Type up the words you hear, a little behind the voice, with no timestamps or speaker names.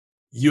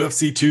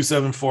UFC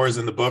 274 is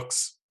in the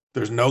books.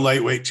 There's no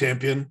lightweight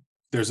champion.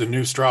 There's a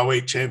new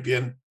strawweight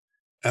champion,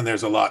 and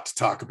there's a lot to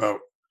talk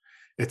about.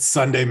 It's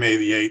Sunday, May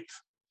the 8th.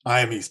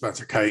 I am E.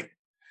 Spencer Kite.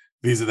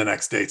 These are the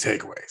next day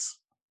takeaways.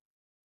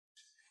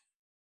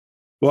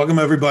 Welcome,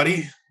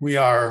 everybody. We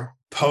are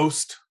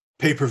post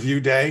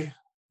pay-per-view day.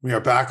 We are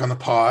back on the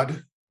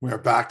pod. We are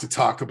back to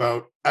talk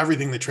about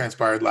everything that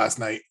transpired last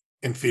night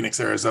in Phoenix,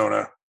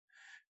 Arizona.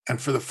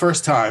 And for the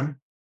first time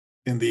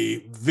in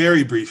the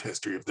very brief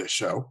history of this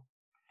show,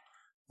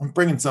 I'm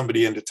bringing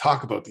somebody in to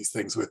talk about these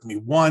things with me.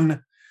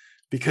 One,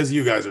 because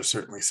you guys are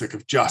certainly sick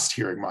of just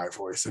hearing my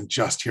voice and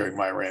just hearing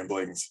my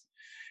ramblings.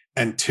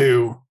 And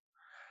two,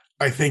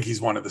 I think he's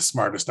one of the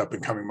smartest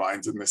up-and-coming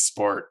minds in this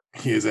sport.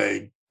 He is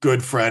a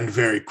good friend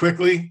very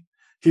quickly.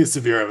 He is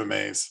Severe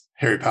MMA's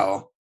Harry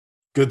Powell.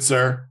 Good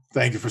sir,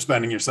 thank you for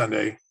spending your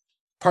Sunday,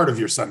 part of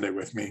your Sunday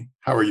with me.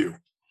 How are you?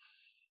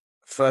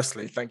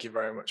 Firstly, thank you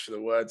very much for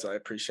the words. I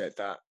appreciate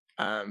that.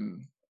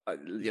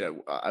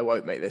 I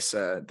won't make this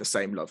the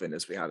same loving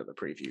as we had at the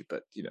preview,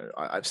 but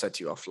I've said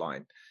to you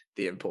offline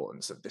the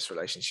importance of this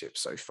relationship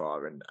so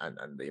far and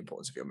the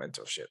importance of your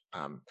mentorship.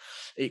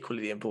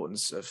 Equally, the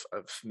importance of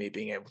me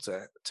being able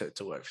to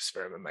work for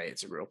Sphere MMA.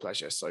 It's a real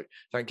pleasure. So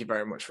thank you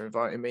very much for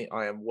inviting me.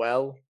 I am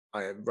well.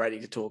 I am ready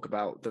to talk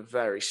about the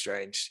very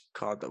strange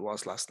card that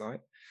was last night.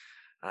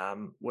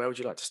 Where would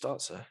you like to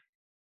start, sir?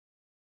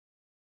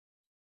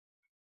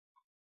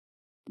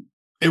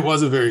 It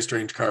was a very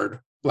strange card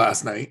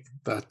last night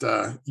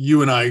that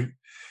you and I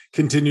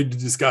continued to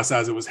discuss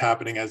as it was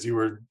happening, as you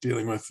were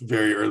dealing with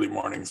very early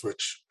mornings,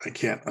 which I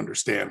can't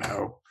understand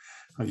how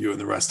you and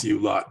the rest of you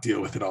lot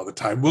deal with it all the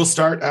time. We'll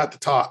start at the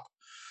top.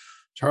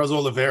 Charles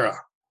Oliveira,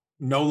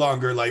 no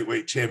longer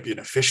lightweight champion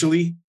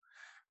officially,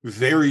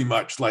 very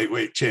much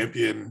lightweight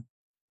champion,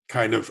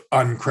 kind of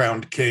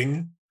uncrowned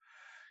king,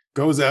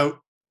 goes out,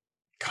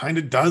 kind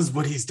of does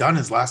what he's done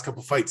his last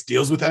couple fights,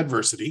 deals with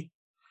adversity,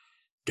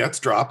 gets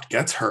dropped,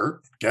 gets hurt,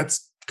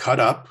 gets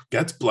cut up,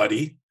 gets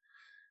bloody,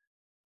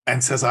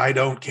 and says, I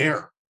don't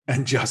care,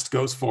 and just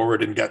goes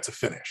forward and gets a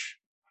finish.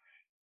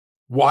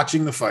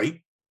 Watching the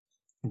fight,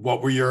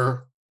 what were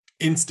your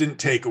instant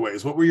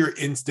takeaways? What were your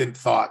instant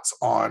thoughts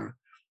on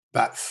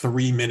that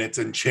 3 minutes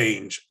and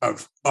change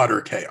of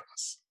utter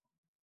chaos?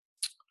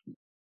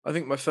 I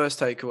think my first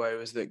takeaway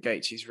was that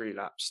Gaethje's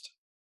relapsed.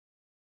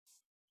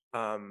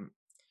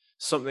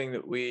 Something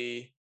that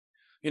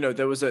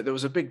there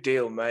was a big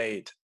deal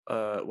made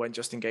when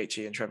Justin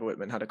Gaethje and Trevor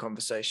Whitman had a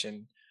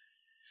conversation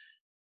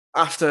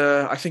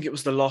after, I think it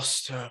was the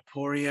loss to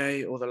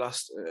Poirier or the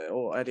last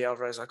or Eddie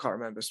Alvarez, I can't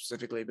remember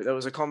specifically, but there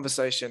was a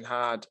conversation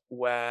had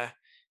where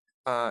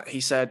he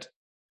said,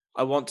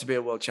 I want to be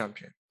a world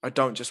champion. I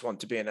don't just want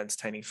to be an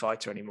entertaining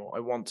fighter anymore.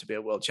 I want to be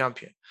a world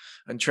champion.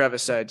 And Trevor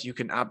said, you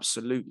can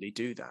absolutely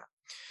do that,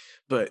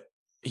 but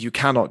you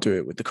cannot do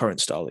it with the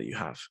current style that you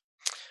have.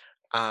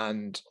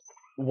 And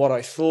what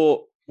I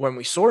thought when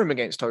we saw him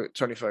against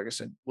Tony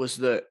Ferguson was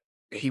that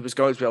he was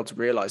going to be able to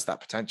realize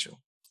that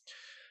potential.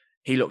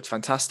 He looked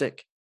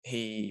fantastic.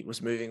 He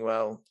was moving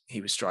well.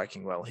 He was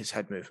striking well. His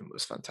head movement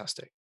was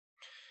fantastic.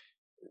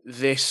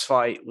 This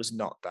fight was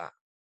not that.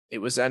 It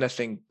was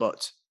anything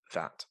but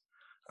that.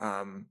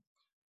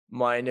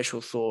 My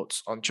initial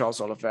thoughts on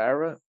Charles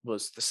Oliveira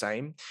was the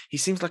same. He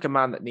seems like a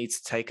man that needs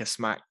to take a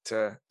smack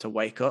to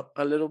wake up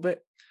a little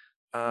bit.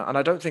 And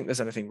I don't think there's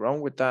anything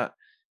wrong with that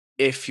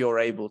if you're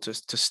able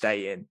to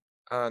stay in.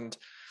 And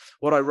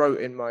what I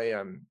wrote in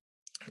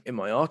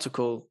my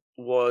article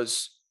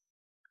was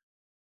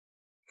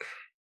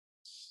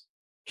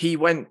he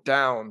went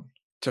down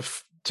to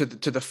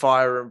the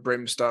fire and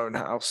brimstone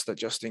house that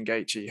Justin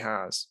Gaethje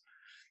has,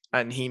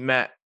 and he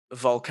met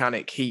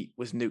volcanic heat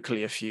with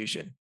nuclear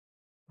fusion.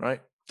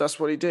 Right, that's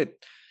what he did.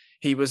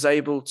 He was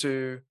able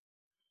to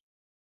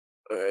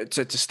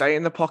stay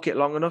in the pocket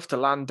long enough to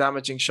land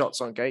damaging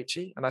shots on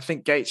Gaethje, and I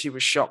think Gaethje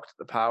was shocked at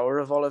the power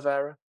of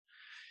Oliveira.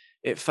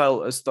 It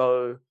felt as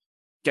though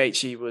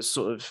Gaethje was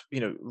sort of,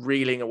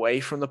 reeling away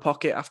from the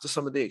pocket after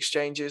some of the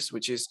exchanges,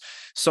 which is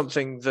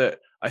something that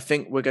I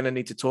think we're going to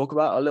need to talk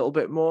about a little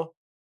bit more.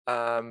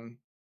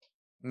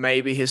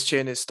 Maybe his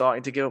chin is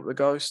starting to give up the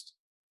ghost.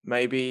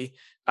 Maybe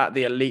at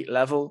the elite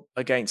level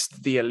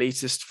against the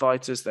elitist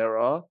fighters there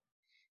are,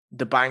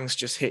 the bangs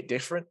just hit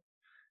different.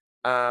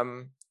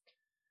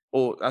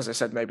 Or as I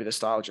said, maybe the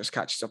style just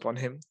catches up on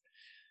him.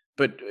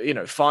 But,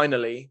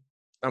 finally,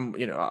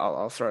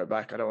 I'll throw it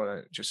back. I don't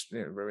want to just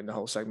ruin the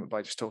whole segment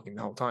by just talking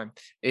the whole time.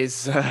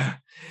 Is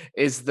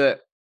that,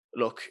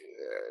 look,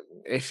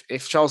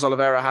 if Charles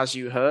Oliveira has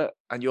you hurt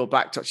and your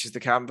back touches the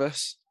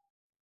canvas,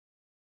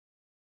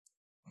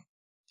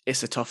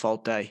 it's a tough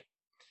old day.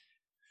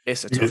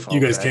 It's a tough old day.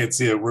 You guys can't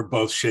see it. We're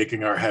both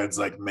shaking our heads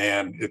like,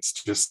 man,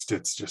 it's just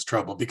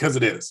trouble, because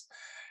it is.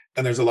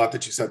 And there's a lot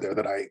that you said there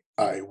that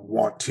I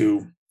want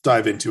to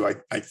dive into.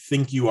 I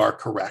think you are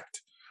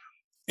correct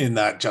in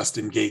that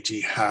Justin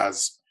Gaethje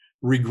has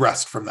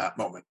regressed from that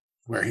moment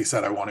where he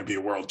said, I want to be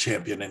a world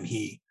champion. And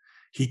he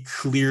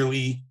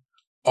clearly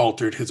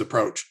altered his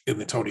approach in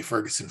the Tony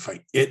Ferguson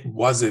fight. It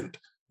wasn't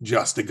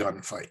just a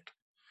gunfight.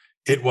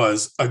 It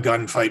was a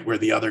gunfight where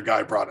the other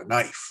guy brought a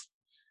knife,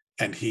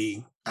 and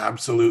he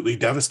absolutely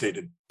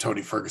devastated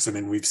Tony Ferguson.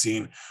 And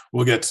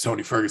we'll get to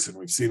Tony Ferguson.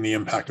 We've seen the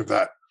impact of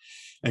that.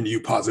 And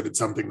you posited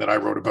something that I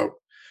wrote about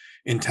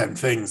in 10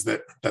 things,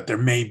 that there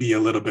may be a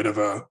little bit of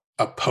a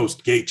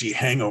post Gaethje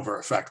hangover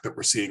effect that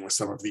we're seeing with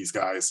some of these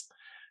guys.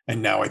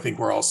 And now I think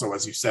we're also,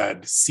 as you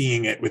said,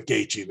 seeing it with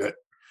Gaethje, that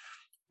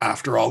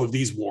after all of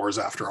these wars,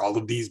 after all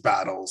of these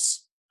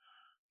battles,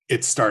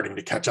 it's starting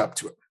to catch up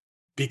to him,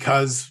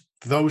 because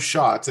those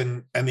shots,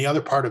 and the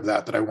other part of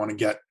that I want to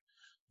get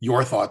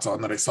your thoughts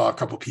on, that I saw a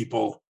couple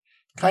people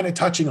kind of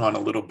touching on a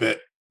little bit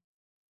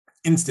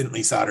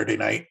instantly Saturday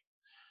night,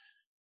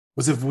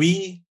 was if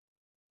we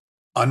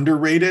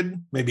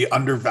underrated, maybe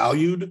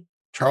undervalued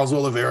Charles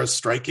Oliveira's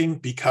striking,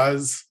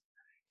 because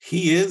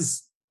he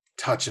is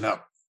touching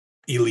up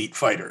elite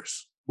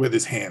fighters with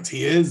his hands.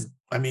 He is,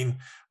 I mean,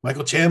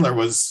 Michael Chandler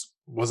was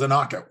a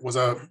knockout, was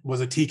a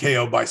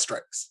TKO by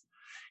strikes.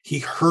 He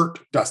hurt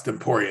Dustin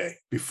Poirier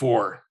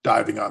before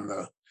diving on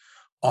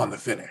the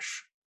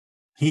finish.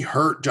 He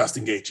hurt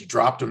Justin Gaethje,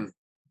 dropped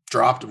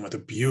him with a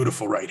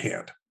beautiful right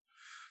hand,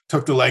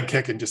 took the leg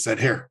kick and just said,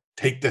 "Here,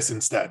 take this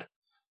instead,"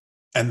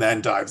 and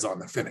then dives on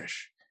the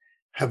finish.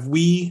 Have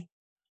we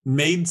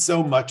made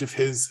so much of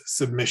his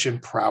submission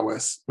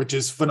prowess, which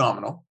is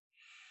phenomenal,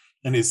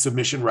 and his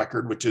submission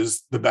record, which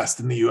is the best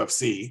in the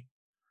UFC,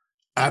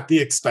 at the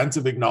expense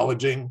of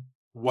acknowledging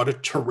what a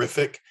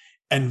terrific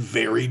and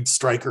varied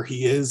striker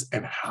he is,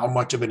 and how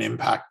much of an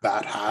impact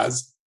that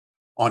has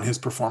on his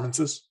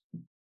performances?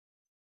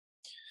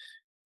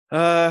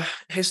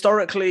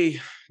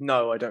 Historically,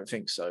 no, I don't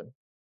think so.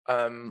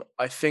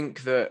 I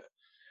think that,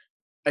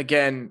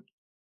 again,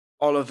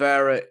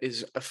 Oliveira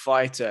is a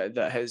fighter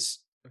that has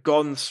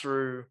gone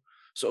through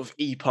sort of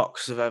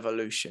epochs of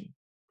evolution,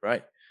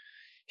 right?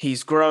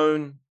 He's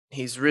grown,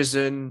 he's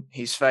risen,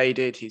 he's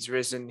faded, he's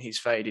risen, he's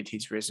faded,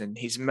 he's risen.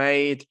 He's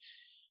made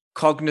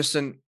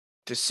cognizant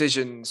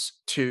decisions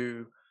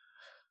to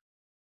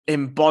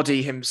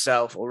embody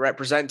himself or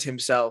represent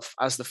himself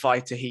as the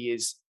fighter he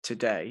is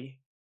today.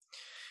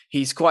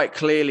 He's quite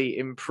clearly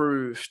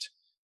improved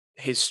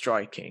his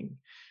striking.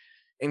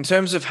 In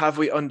terms of have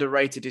we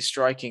underrated his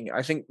striking,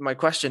 I think my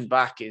question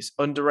back is,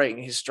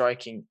 underrating his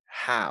striking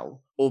how,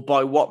 or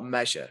by what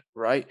measure,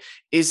 right?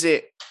 Is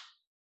it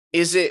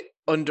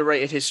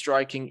underrated his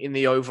striking in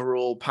the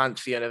overall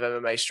pantheon of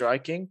MMA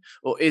striking,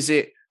 or is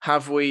it,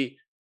 have we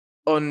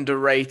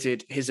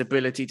underrated his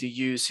ability to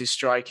use his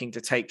striking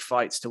to take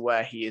fights to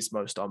where he is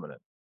most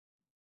dominant?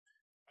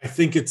 I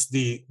think it's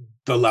the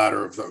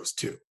latter of those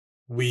two.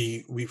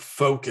 We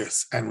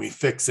focus and we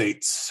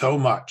fixate so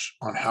much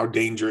on how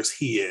dangerous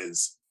he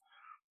is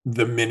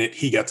the minute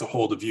he gets a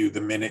hold of you, the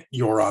minute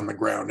you're on the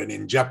ground and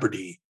in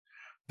jeopardy,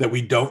 that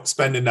we don't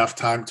spend enough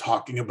time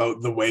talking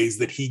about the ways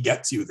that he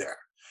gets you there,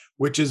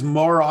 which is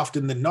more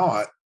often than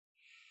not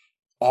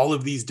all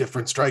of these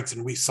different strikes.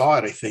 And we saw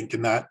it, I think,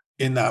 in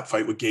that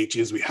fight with Gaethje,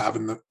 as we have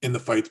in the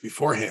fights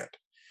beforehand.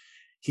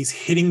 He's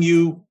hitting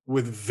you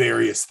with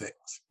various things.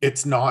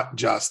 It's not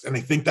just, and I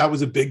think that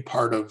was a big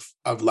part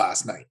of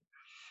last night.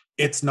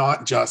 It's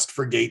not just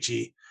for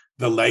Gaethje,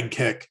 the leg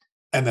kick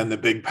and then the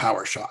big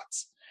power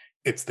shots.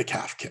 It's the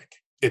calf kick.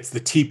 It's the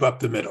teep up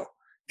the middle.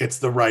 It's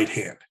the right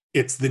hand.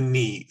 It's the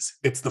knees.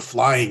 It's the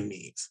flying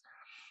knees,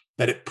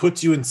 that it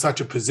puts you in such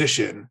a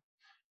position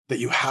that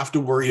you have to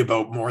worry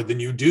about more than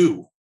you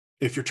do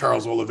if you're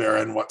Charles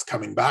Oliveira and what's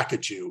coming back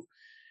at you.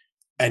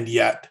 And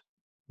yet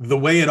the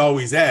way it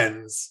always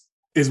ends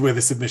is with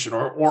a submission,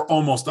 or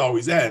almost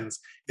always ends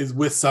is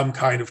with some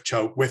kind of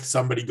choke, with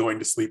somebody going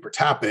to sleep or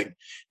tapping.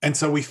 And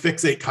so we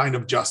fixate kind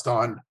of just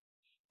on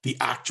the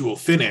actual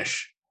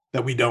finish,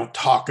 that we don't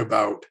talk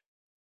about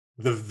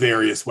the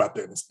various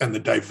weapons and the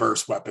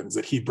diverse weapons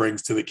that he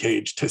brings to the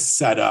cage to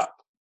set up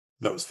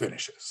those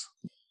finishes.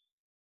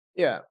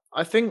 Yeah,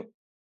 I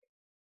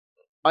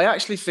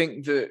actually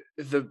think that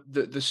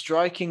the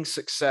striking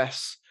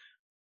success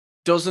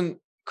doesn't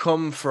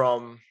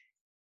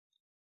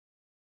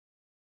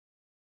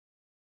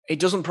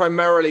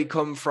primarily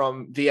come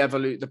from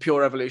the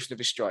pure evolution of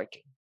his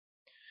striking.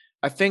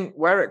 I think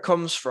where it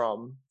comes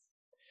from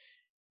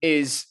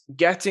is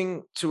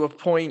getting to a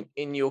point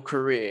in your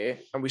career,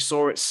 and we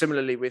saw it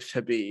similarly with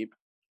Khabib,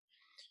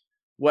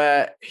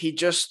 where he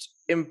just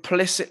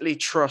implicitly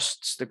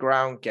trusts the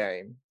ground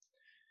game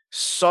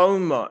so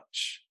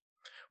much,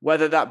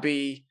 whether that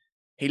be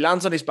he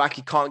lands on his back,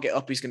 he can't get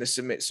up, he's going to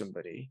submit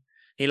somebody.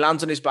 He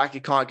lands on his back, he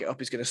can't get up,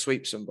 he's going to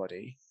sweep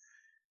somebody.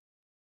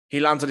 He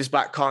lands on his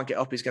back, can't get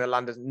up, he's going to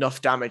land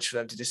enough damage for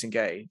them to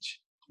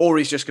disengage, or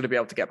he's just going to be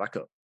able to get back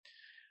up.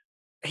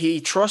 He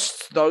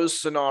trusts those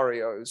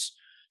scenarios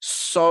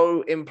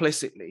so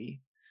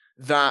implicitly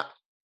that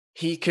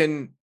he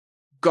can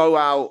go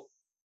out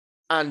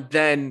and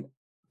then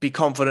be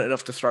confident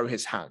enough to throw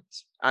his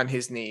hands and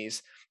his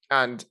knees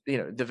and,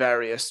 the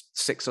various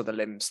 6 other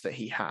limbs that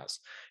he has.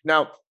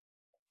 Now,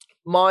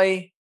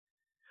 my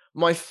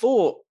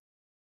thought,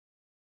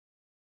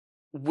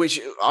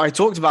 which I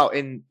talked about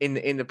in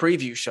the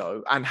preview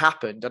show and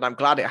happened, and I'm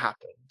glad it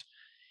happened,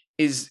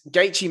 is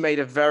Gaethje made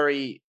a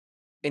very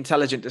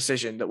intelligent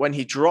decision that when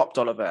he dropped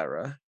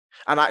Oliveira,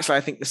 and actually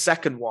I think the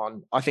second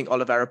one, I think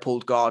Oliveira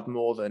pulled guard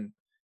more than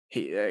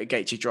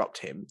Gaethje dropped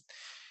him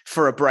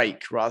for a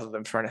break rather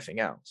than for anything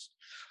else,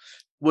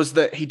 was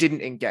that he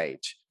didn't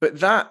engage. But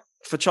that,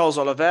 for Charles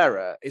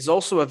Oliveira, is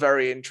also a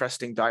very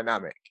interesting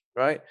dynamic,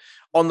 right?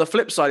 On the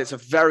flip side, it's a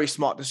very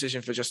smart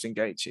decision for Justin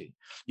Gaethje.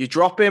 You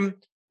drop him,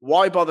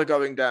 why bother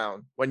going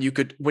down when you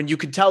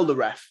could tell the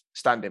ref,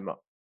 stand him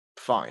up?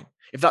 Fine.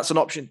 If that's an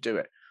option, do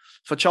it.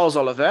 For Charles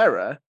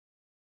Oliveira,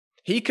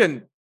 he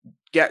can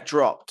get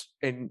dropped,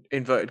 in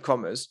inverted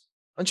commas,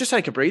 and just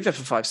take a breather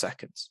for 5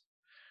 seconds,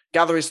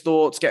 gather his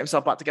thoughts, get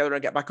himself back together,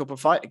 and get back up and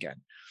fight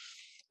again.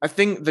 I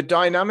think the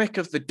dynamic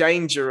of the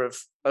danger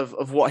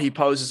of what he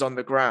poses on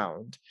the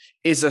ground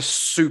is a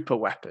super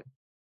weapon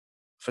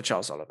for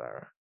Charles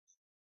Oliveira.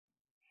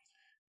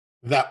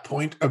 That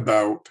point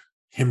about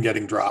him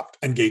getting dropped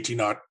and Gaethje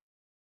not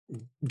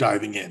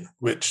diving in,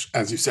 which,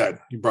 as you said,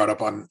 you brought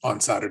up on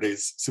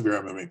Saturday's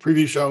Severe MMA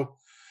preview show,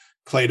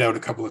 played out a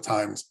couple of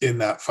times in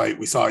that fight.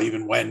 We saw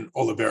even when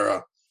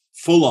Oliveira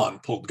full on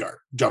pulled guard,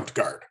 jumped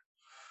guard.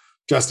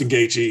 Justin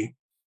Gaethje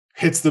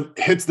hits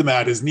the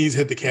mat, his knees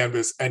hit the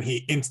canvas, and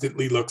he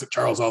instantly looks at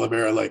Charles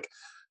Oliveira like,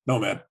 no,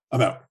 man,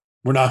 I'm out.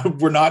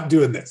 We're not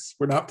doing this.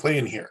 We're not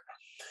playing here.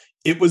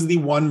 It was the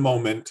one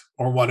moment,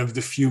 or one of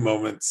the few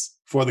moments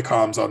for the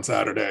comms on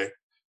Saturday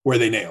where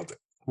they nailed it,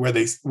 where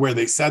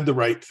they said the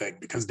right thing,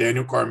 because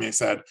Daniel Cormier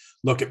said,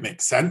 look, it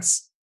makes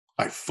sense.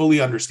 I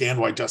fully understand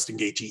why Justin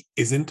Gaethje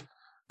isn't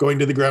going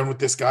to the ground with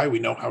this guy. We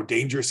know how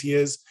dangerous he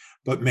is,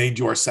 but made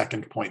your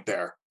second point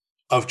there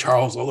of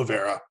Charles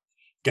Oliveira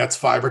gets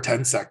 5 or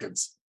 10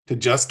 seconds to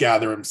just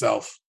gather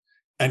himself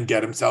and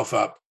get himself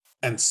up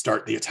and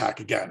start the attack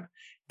again.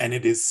 And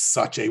it is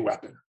such a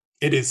weapon.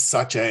 It is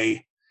such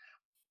a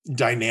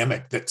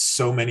dynamic that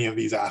so many of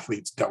these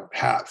athletes don't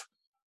have.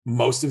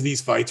 Most of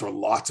these fights, or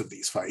lots of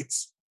these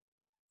fights,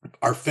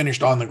 are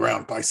finished on the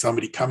ground by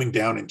somebody coming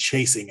down and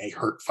chasing a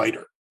hurt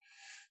fighter.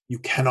 You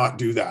cannot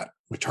do that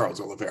with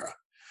Charles Oliveira.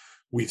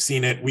 We've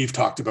seen it. We've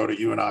talked about it,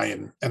 you and I,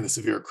 and the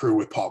Severe crew,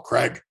 with Paul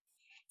Craig.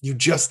 You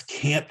just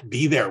can't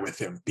be there with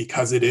him,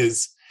 because it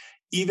is,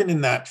 even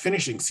in that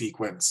finishing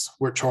sequence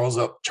where Charles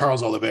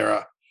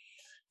Oliveira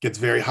gets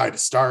very high to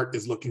start,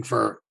 is looking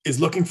for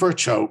a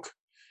choke.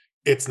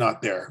 It's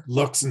not there.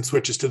 Looks and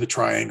switches to the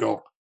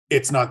triangle.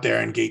 It's not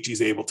there. And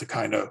Gaethje's able to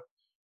kind of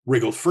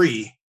wriggle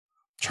free.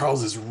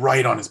 Charles is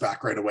right on his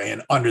back right away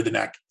and under the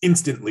neck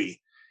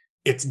instantly.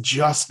 It's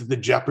just the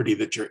jeopardy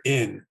that you're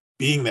in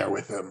being there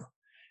with him.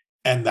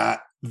 And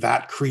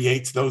that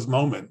creates those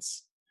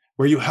moments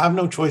where you have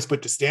no choice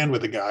but to stand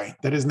with a guy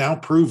that is now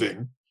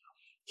proving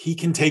he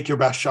can take your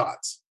best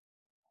shots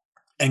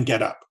and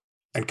get up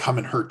and come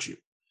and hurt you.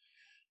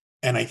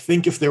 And I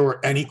think if there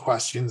were any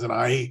questions, and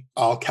I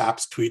all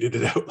caps tweeted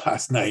it out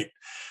last night,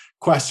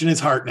 question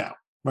his heart now,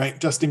 right?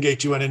 Justin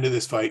Gaethje went into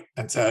this fight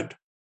and said,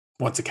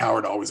 once a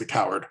coward, always a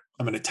coward.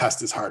 I'm going to test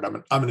his heart.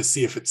 I'm going to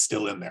see if it's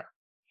still in there.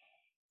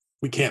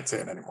 We can't say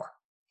it anymore.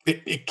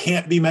 It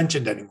can't be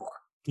mentioned anymore.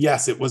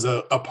 Yes, it was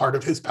a part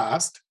of his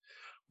past,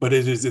 but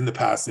it is in the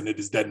past and it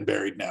is dead and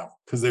buried now,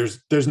 because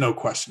there's no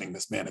questioning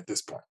this man at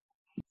this point.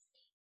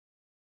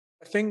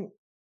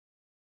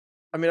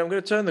 I'm going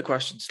to turn the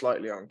question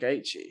slightly on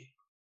Gaethje.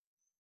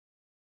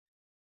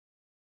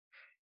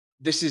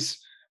 This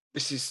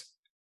is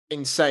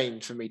insane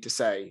for me to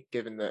say,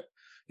 given that,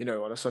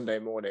 on a Sunday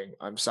morning,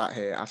 I'm sat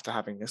here after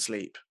having a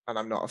sleep and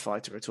I'm not a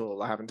fighter at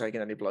all. I haven't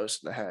taken any blows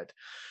to the head.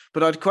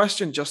 But I'd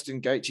question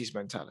Justin Gaethje's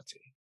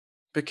mentality,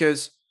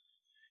 because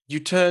you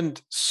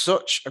turned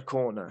such a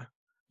corner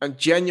and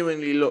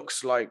genuinely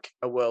looks like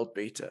a world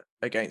beater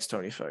against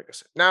Tony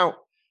Ferguson. Now,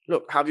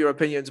 look, have your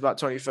opinions about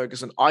Tony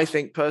Ferguson. I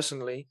think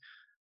personally,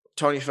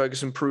 Tony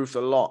Ferguson proved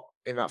a lot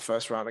in that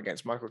first round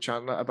against Michael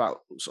Chandler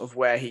about sort of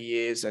where he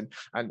is and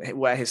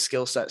where his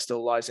skill set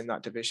still lies in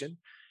that division.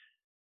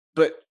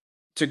 But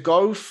to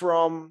go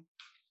from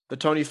the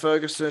Tony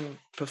Ferguson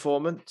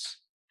performance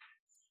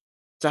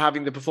to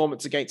having the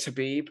performance against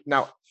Khabib,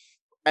 now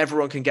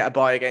everyone can get a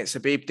bye against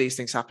Khabib. These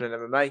things happen in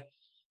MMA.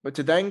 But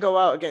to then go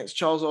out against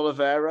Charles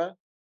Oliveira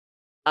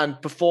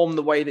and perform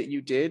the way that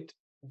you did,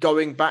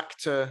 going back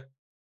to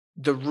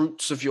the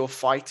roots of your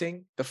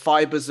fighting, the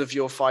fibers of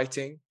your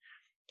fighting,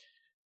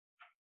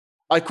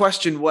 I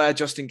question where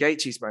Justin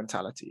Gaethje's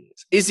mentality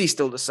is. Is he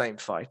still the same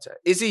fighter?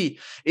 Is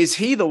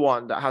he the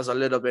one that has a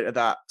little bit of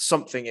that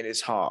something in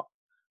his heart?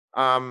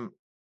 I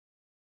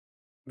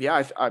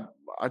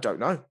don't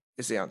know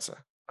is the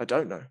answer. I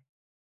don't know.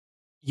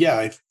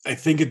 Yeah, I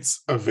think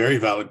it's a very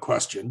valid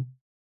question.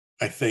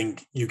 I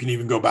think you can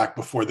even go back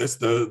before this,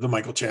 the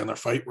Michael Chandler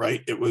fight,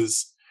 right? It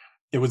was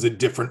a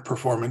different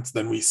performance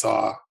than we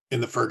saw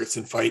in the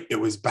Ferguson fight. It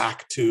was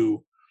back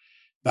to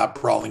that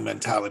brawling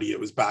mentality. It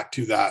was back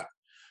to that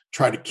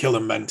try to kill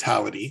him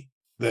mentality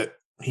that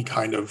he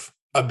kind of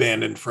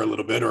abandoned for a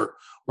little bit or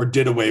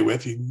did away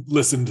with. He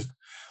listened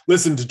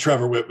to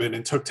Trevor Whitman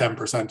and took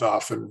 10%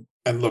 off and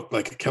looked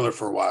like a killer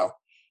for a while.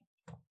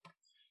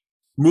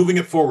 Moving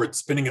it forward,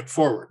 spinning it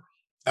forward,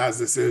 as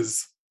this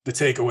is the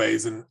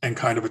takeaways and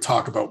kind of a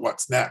talk about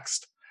what's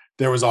next.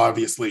 there was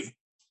obviously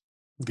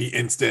the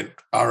instant,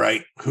 all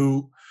right,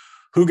 who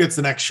gets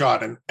the next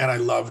shot? And I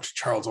loved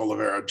Charles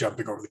Oliveira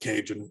jumping over the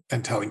cage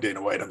and telling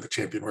Dana White, I'm the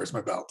champion, where's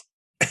my belt?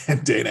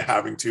 And Dana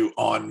having to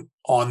on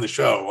the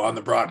show, on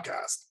the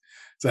broadcast,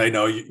 say,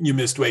 no, you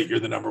missed weight, you're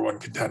the number one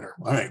contender.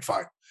 All right,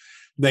 fine.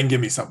 Then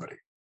give me somebody.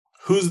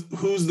 Who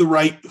is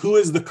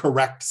the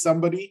correct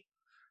somebody,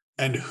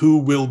 and who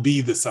will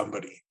be the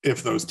somebody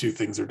if those two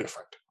things are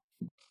different?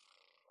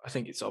 I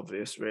think it's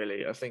obvious,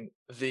 really. I think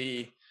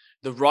the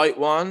right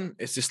one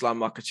is Islam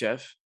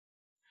Makhachev.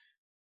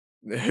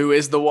 Who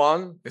is the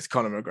one? It's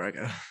Conor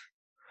McGregor,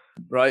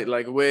 right?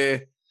 Like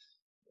we're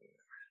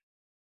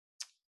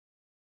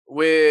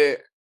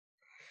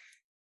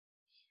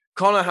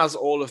Conor has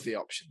all of the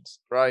options,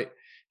 right?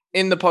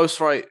 In the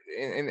post-fight,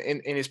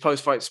 in his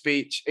post-fight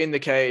speech, in the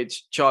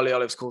cage, Charlie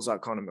Olives calls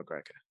out Conor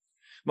McGregor.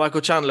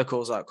 Michael Chandler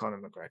calls out Conor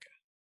McGregor.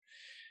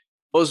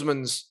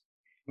 Usman's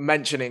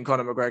mentioning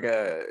Conor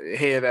McGregor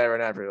here, there,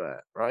 and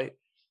everywhere, right?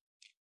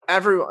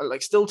 Everyone,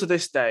 like, still to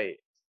this day,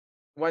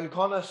 when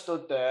Conor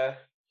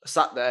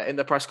sat there in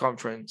the press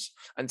conference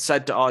and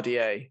said to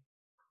RDA,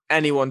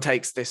 anyone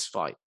takes this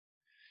fight.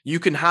 You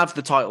can have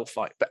the title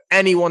fight, but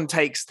anyone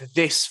takes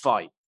this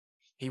fight.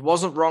 He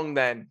wasn't wrong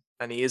then,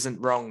 and he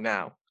isn't wrong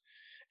now.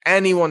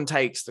 Anyone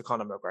takes the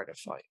Conor McGregor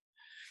fight.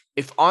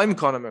 If I'm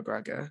Conor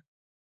McGregor,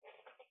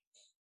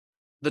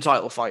 the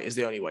title fight is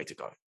the only way to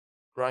go,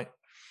 right?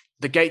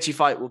 The Gaethje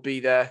fight will be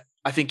there.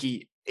 I think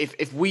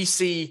if we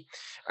see,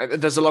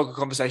 there's a longer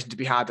conversation to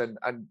be had, and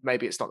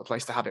maybe it's not the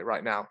place to have it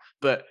right now,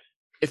 but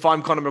if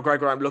I'm Conor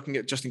McGregor, I'm looking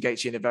at Justin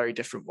Gaethje in a very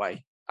different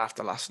way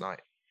after last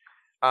night.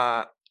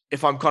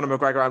 If I'm Conor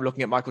McGregor, I'm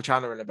looking at Michael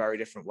Chandler in a very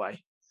different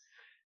way.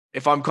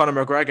 If I'm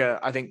Conor McGregor,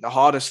 I think the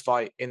hardest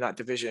fight in that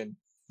division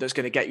that's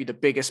going to get you the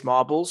biggest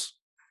marbles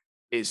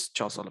is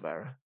Charles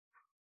Oliveira.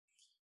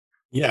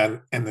 Yeah,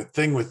 and the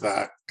thing with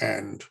that,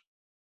 and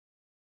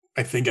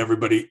I think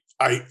everybody,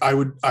 I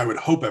would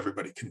hope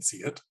everybody can see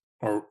it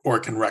or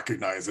can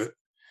recognize it,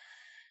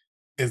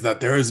 is that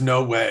there is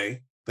no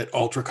way that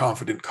ultra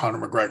confident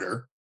Conor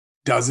McGregor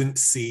doesn't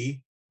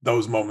see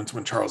those moments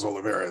when Charles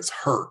Oliveira is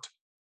hurt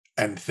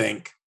and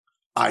think,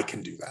 I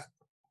can do that.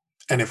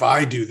 And if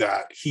I do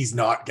that, he's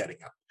not getting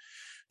up.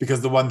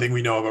 Because the one thing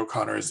we know about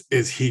Conor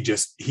is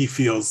he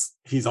feels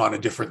he's on a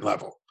different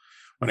level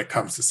when it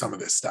comes to some of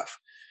this stuff.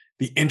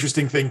 The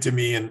interesting thing to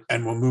me,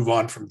 and we'll move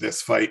on from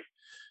this fight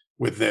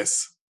with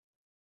this,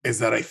 is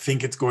that I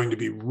think it's going to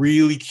be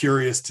really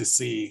curious to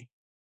see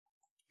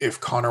if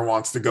Conor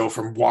wants to go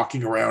from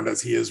walking around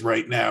as he is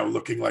right now,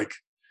 looking like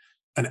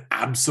an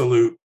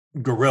absolute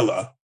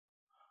gorilla,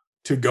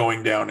 to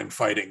going down and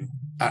fighting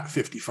at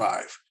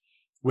 55,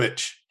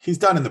 which he's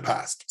done in the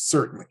past,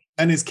 certainly,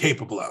 and is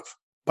capable of,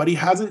 but he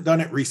hasn't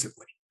done it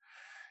recently.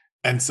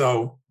 And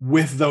so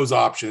with those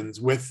options,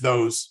 with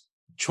those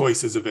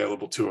choices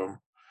available to him,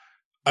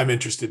 I'm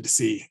interested to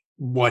see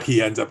what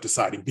he ends up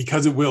deciding,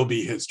 because it will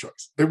be his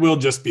choice. It will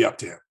just be up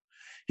to him.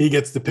 He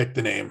gets to pick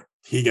the name.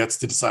 He gets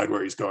to decide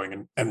where he's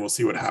going, and we'll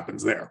see what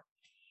happens there.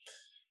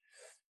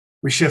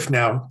 We shift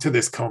now to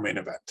this co-main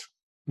event,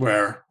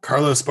 where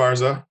Carlos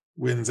Esparza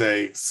wins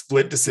a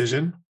split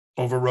decision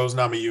over Rose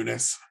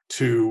Namajunas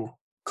to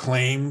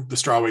claim the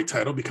strawweight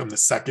title, become the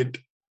second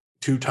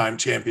two-time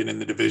champion in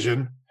the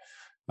division,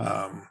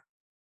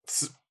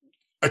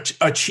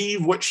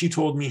 achieve what she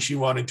told me she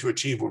wanted to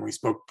achieve when we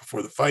spoke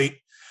before the fight,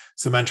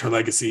 cement her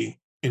legacy,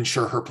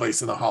 ensure her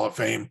place in the Hall of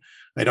Fame.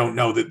 I don't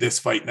know that this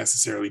fight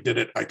necessarily did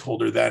it. I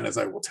told her then, as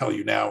I will tell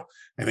you now,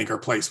 I think her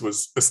place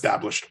was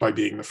established by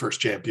being the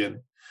first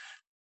champion.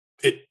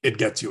 It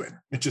gets you in.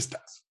 It just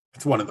does.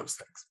 It's one of those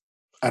things.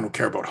 I don't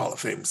care about Hall of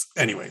Fames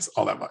anyways,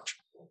 all that much.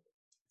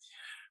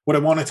 What I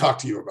want to talk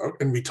to you about,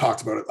 and we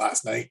talked about it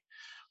last night,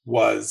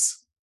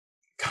 was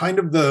kind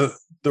of the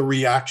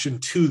reaction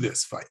to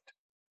this fight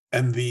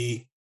and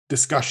the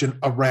discussion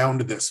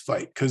around this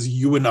fight. Because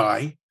you and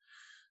I,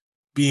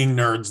 being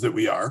nerds that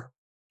we are,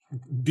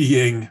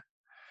 being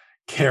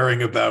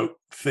caring about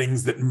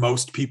things that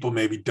most people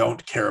maybe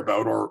don't care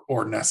about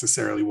or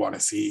necessarily want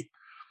to see,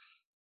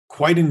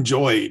 quite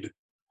enjoyed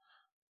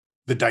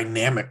the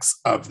dynamics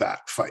of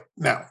that fight.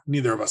 Now,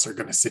 neither of us are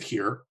going to sit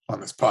here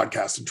on this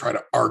podcast and try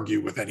to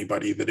argue with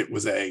anybody that it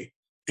was a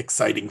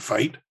exciting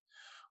fight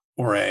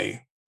or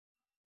a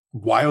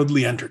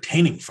wildly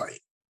entertaining fight,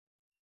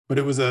 but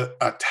it was a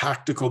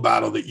tactical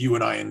battle that you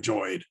and I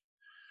enjoyed.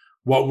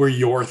 What were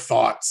your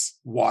thoughts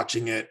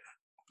watching it?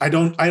 I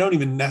don't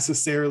even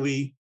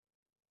necessarily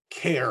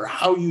care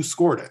how you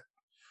scored it,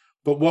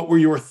 but what were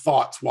your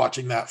thoughts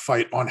watching that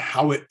fight on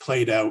how it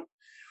played out,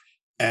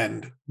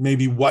 and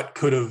maybe what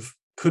could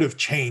have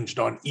changed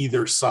on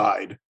either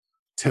side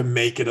to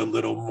make it a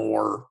little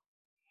more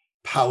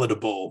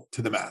palatable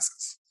to the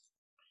masses?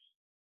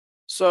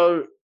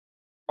 So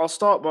I'll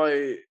start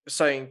by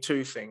saying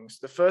two things.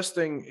 The first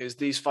thing is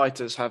these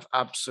fighters have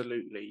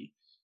absolutely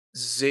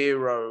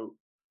zero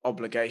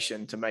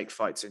obligation to make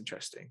fights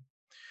interesting.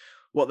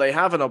 What they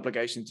have an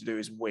obligation to do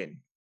is win.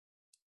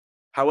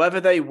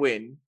 However they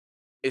win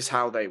is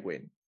how they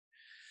win.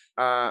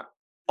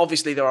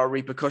 Obviously, there are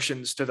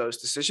repercussions to those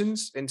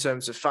decisions in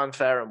terms of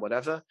fanfare and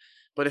whatever.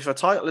 But if a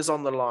title is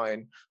on the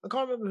line, I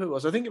can't remember who it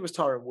was. I think it was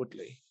Tyron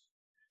Woodley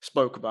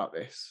spoke about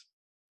this,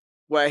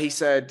 where he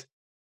said,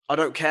 I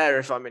don't care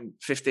if I'm in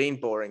 15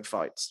 boring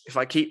fights. If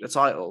I keep the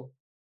title,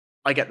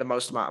 I get the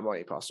most amount of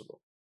money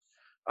possible.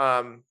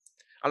 And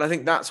I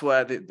think that's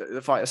where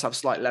the fighters have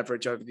slight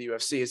leverage over the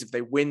UFC, is if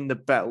they win the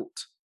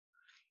belt,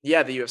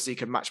 yeah, the UFC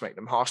can matchmake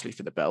them harshly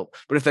for the belt.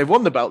 But if they've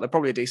won the belt, they're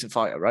probably a decent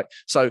fighter, right?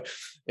 So,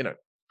 yeah.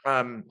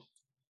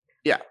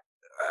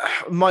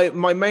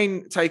 My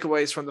main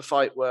takeaways from the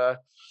fight were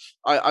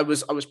I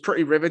was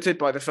pretty riveted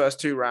by the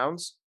first 2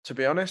 rounds, to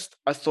be honest.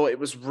 I thought it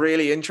was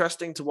really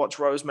interesting to watch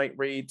Rose make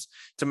reads,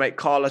 to make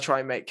Carla try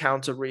and make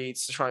counter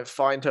reads, to try and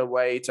find her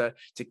way to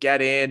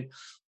get in.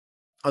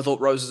 I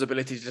thought Rose's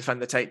ability to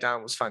defend the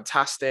takedown was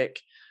fantastic.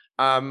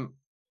 And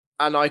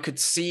I could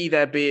see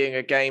there being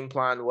a game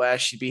plan where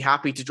she'd be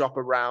happy to drop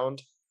a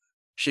round.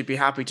 She'd be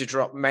happy to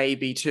drop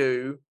maybe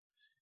 2,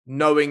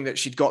 knowing that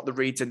she'd got the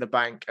reads in the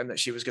bank and that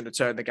she was going to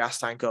turn the gas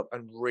tank up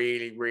and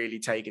really, really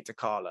take it to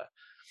Carla.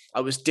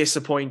 I was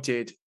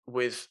disappointed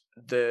with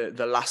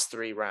the last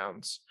 3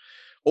 rounds.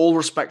 All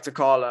respect to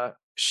Carla.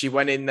 She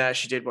went in there.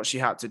 She did what she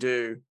had to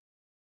do.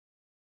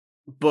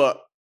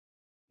 But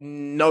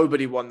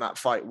nobody won that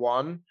fight,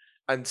 one.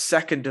 And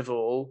second of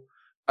all,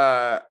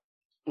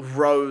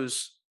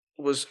 Rose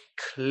was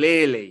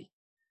clearly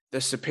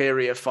the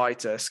superior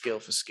fighter, skill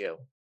for skill.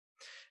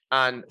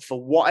 And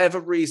for whatever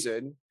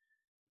reason,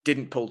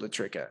 didn't pull the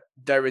trigger.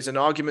 There is an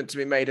argument to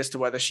be made as to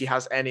whether she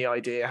has any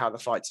idea how the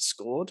fights are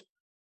scored.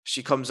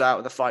 She comes out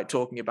of the fight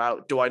talking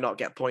about, do I not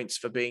get points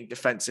for being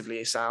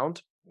defensively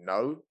sound?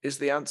 No, is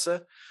the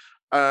answer.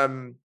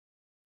 Now,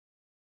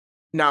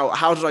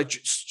 how did I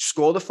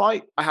score the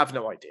fight? I have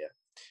no idea.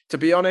 To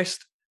be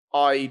honest,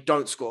 I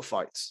don't score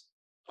fights.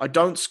 I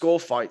don't score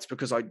fights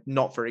because I'm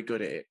not very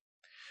good at it.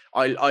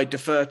 I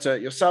defer to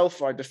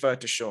yourself, or I defer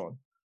to Sean.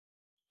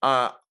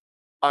 I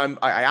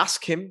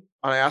ask him,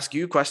 and I ask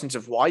you questions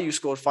of why you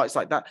scored fights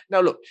like that. Now,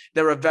 look,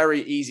 there are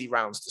very easy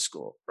rounds to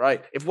score,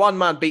 right? If one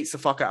man beats the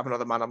fuck out of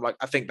another man, I'm like,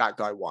 I think that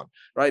guy won,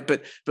 right?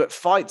 But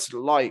fights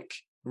like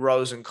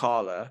Rose and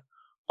Carla,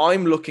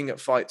 I'm looking at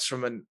fights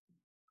from an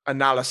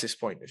analysis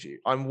point of view.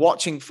 I'm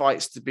watching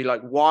fights to be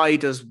like, why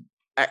does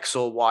X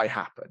or Y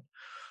happen?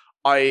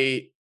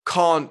 I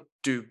can't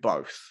do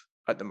both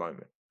at the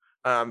moment.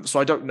 So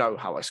I don't know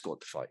how I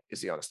scored the fight,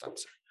 is the honest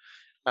answer.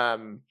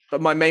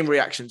 But my main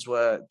reactions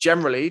were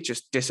generally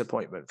just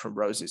disappointment from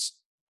Rose's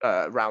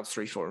rounds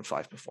 3, 4, and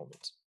 5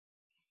 performance.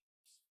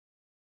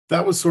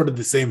 That was sort of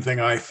the same thing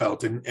I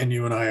felt. And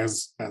you and I,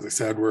 as I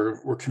said,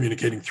 we're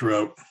communicating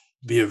throughout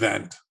the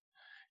event.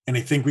 And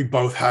I think we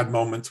both had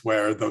moments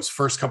where those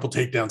first couple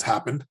takedowns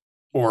happened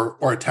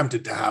or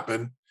attempted to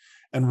happen.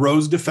 And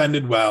Rose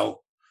defended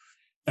well.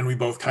 And we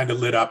both kind of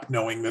lit up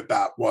knowing that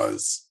that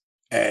was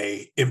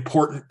a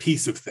important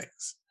piece of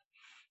things.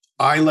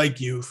 I, like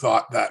you,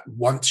 thought that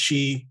once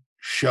she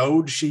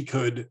showed she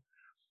could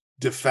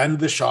defend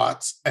the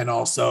shots and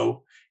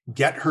also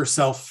get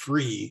herself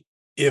free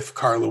if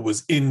Carla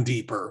was in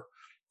deeper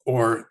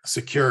or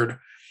secured,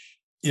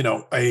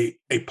 a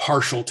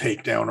partial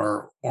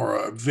takedown or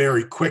a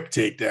very quick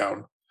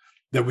takedown,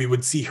 that we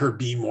would see her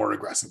be more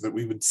aggressive, that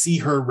we would see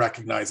her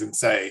recognize and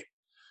say,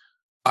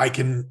 I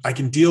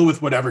can deal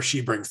with whatever she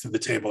brings to the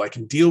table. I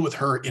can deal with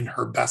her in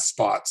her best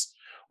spots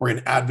or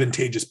in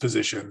advantageous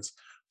positions,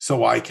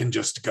 so I can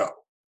just go.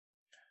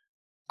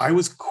 I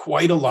was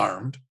quite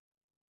alarmed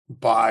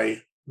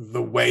by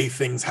the way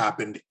things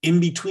happened in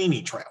between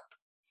each round,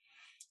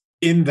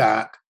 in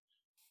that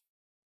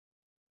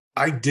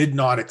I did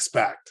not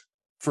expect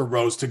for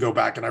Rose to go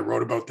back, and I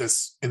wrote about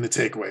this in the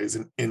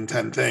takeaways in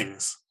 10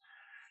 things,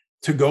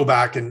 to go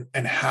back and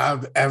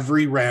have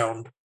every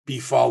round be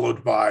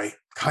followed by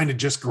kind of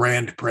just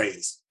grand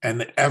praise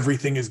and that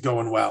everything is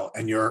going well.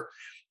 And you're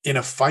in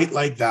a fight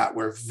like that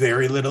where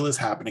very little is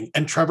happening.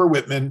 And Trevor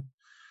Whitman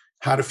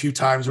had a few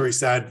times where he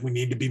said, we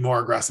need to be more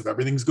aggressive.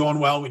 Everything's going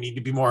well. We need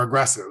to be more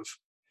aggressive.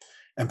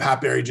 And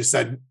Pat Barry just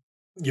said,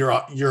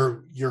 you're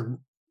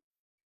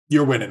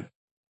winning.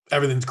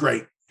 Everything's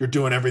great. You're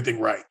doing everything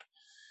right.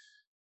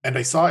 And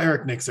I saw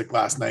Eric Nixick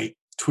last night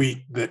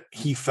tweet that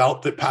he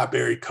felt that Pat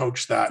Barry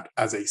coached that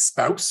as a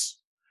spouse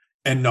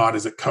and not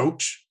as a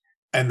coach.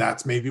 And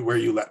that's maybe where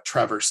you let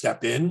Trevor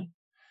step in.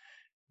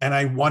 And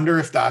I wonder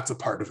if that's a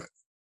part of it.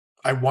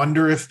 I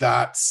wonder if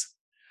that's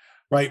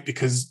right,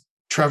 because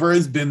Trevor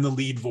has been the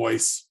lead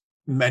voice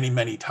many,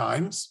 many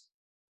times.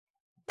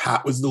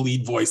 Pat was the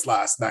lead voice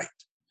last night.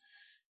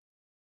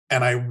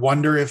 And I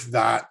wonder if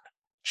that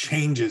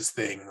changes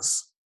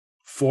things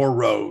for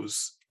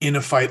Rose in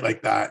a fight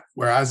like that,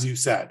 where, as you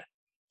said,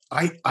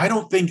 I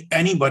don't think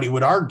anybody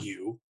would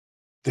argue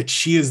that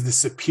she is the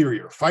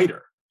superior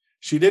fighter.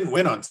 She didn't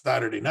win on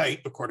Saturday night,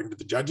 according to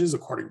the judges,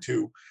 according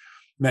to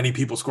many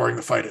people scoring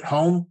the fight at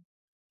home,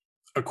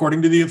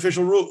 according to the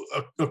official rule,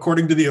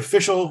 according to the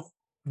official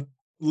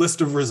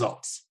list of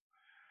results.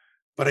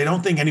 But I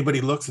don't think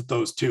anybody looks at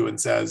those two and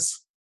says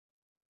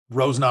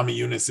Rose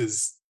Namajunas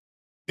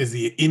is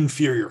the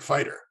inferior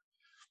fighter.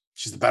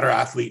 She's the better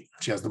athlete.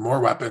 She has the more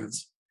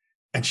weapons,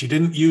 and she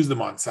didn't use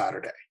them on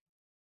Saturday.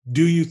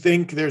 Do you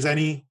think there's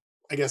any,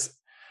 I guess,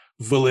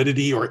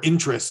 validity or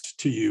interest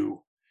to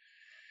you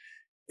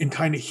in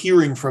kind of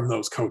hearing from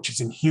those coaches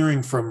and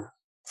hearing from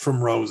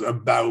Rose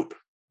about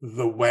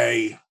the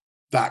way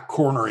that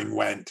cornering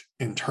went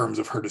in terms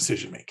of her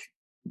decision making?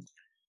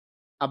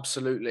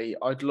 Absolutely.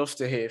 I'd love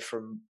to hear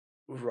from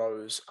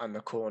Rose and the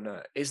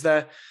corner. Is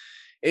there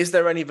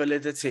any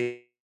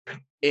validity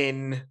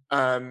in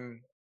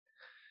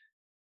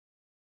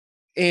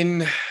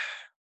in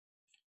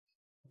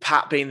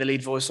Pat being the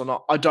lead voice or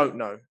not? I don't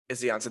know is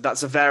the answer.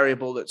 That's a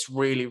variable that's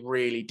really,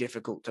 really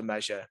difficult to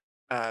measure.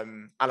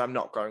 And I'm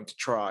not going to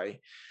try.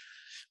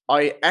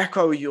 I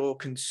echo your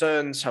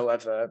concerns,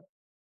 however.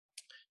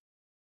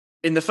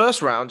 In the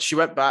first round, she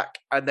went back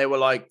and they were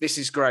like, this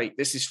is great.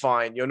 This is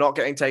fine. You're not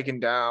getting taken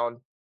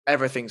down.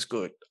 Everything's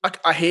good.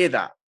 I hear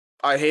that.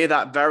 I hear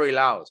that very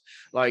loud.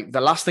 Like,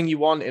 the last thing you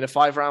want in a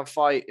 5-round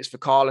fight is for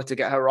Carla to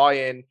get her eye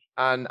in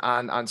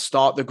and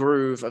start the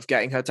groove of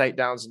getting her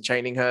takedowns and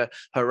chaining her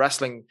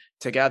wrestling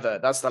together.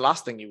 That's the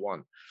last thing you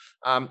want.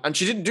 And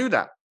she didn't do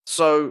that.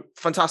 So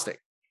fantastic.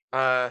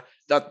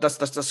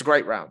 That's a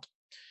great round.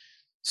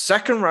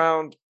 Second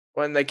round,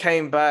 when they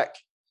came back,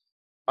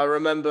 I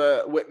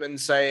remember Whitman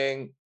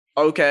saying,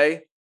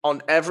 okay,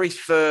 on every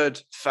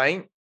third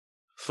feint,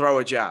 throw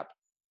a jab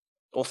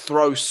or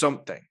throw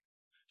something.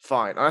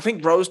 Fine. And I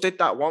think Rose did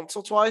that once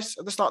or twice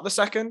at the start of the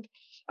second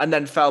and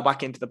then fell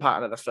back into the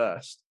pattern of the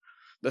first.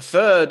 The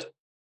third,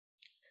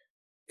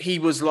 he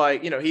was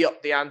like, he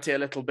upped the ante a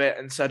little bit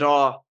and said,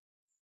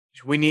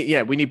 we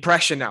need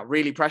pressure now.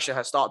 Really pressure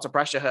her. Start to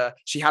pressure her.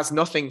 She has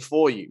nothing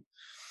for you.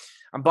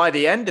 And by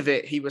the end of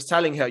it, he was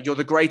telling her, you're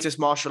the greatest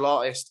martial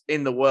artist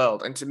in the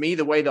world. And to me,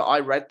 the way that I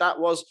read that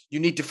was,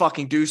 you need to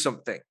fucking do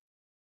something.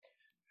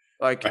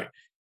 Like, right.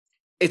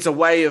 It's a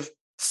way of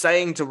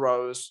saying to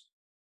Rose,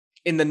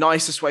 in the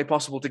nicest way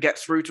possible, to get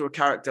through to a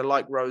character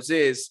like Rose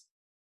is,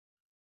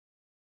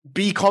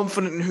 be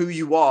confident in who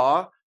you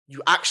are.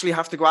 You actually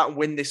have to go out and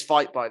win this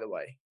fight, by the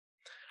way.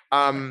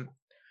 And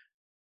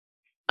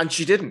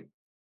she didn't.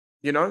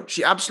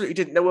 She absolutely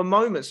didn't. There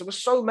were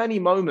so many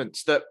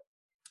moments that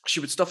she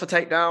would stuff a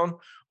takedown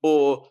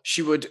or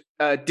she would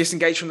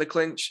disengage from the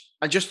clinch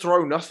and just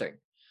throw nothing.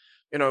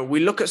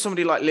 We look at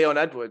somebody like Leon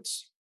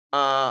Edwards,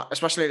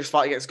 especially in his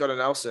fight against Gunnar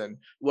Nelson,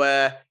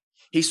 where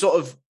he sort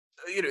of,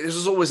 this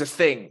was always a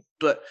thing,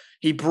 but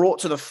he brought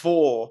to the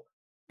fore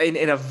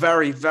in a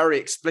very, very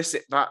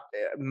explicit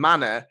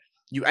manner,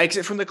 you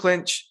exit from the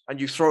clinch and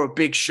you throw a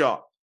big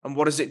shot. And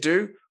what does it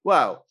do?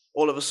 Well,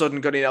 all of a sudden,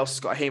 Gunnar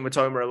Nelson's got a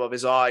hematoma above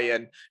his eye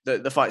and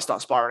the fight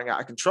starts spiraling out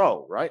of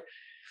control, right?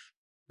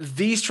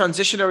 These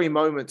transitionary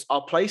moments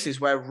are places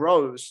where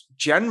Rose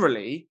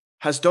generally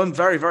has done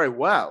very, very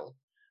well,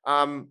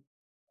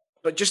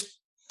 but just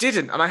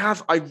didn't. And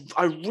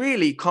I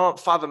really can't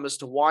fathom as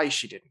to why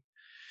she didn't.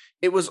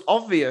 It was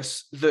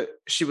obvious that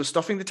she was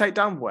stuffing the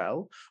takedown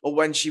well, or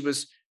when she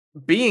was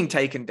being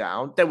taken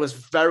down, there was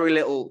very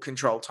little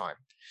control time.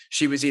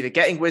 She was either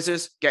getting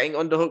whizzes, getting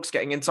underhooks,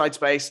 getting inside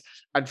space,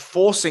 and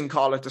forcing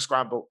Carla to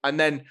scramble, and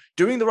then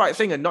doing the right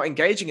thing and not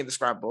engaging in the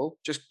scramble,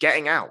 just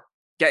getting out.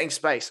 Getting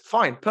space,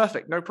 fine,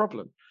 perfect, no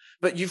problem.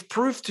 But you've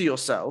proved to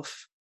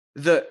yourself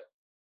that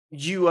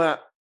you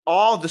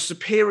are the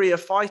superior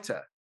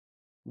fighter.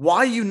 Why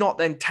are you not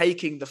then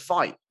taking the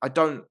fight? I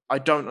don't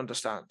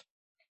understand.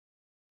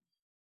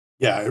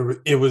 Yeah,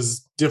 it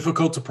was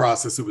difficult to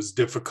process. It was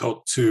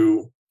difficult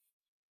to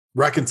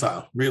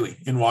reconcile, really,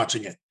 in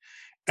watching it.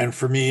 And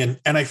for me,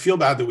 and I feel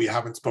bad that we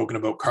haven't spoken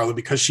about Carla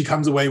because she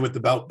comes away with the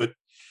belt, but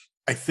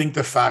I think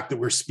the fact that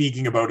we're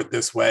speaking about it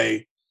this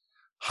way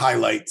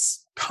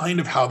highlights kind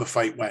of how the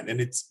fight went. And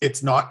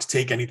it's not to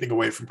take anything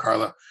away from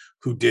Carla,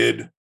 who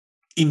did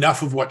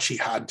enough of what she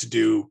had to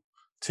do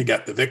to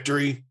get the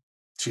victory.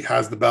 She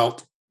has the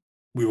belt.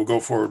 We will go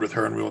forward with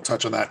her and we will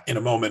touch on that in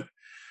a moment.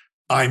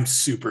 I'm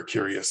super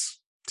curious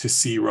to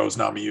see Rose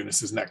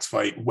Namajunas' next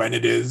fight, when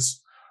it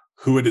is,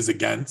 who it is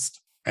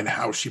against, and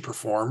how she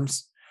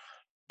performs.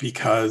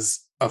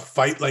 Because a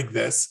fight like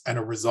this and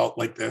a result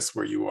like this,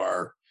 where you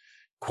are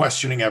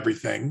questioning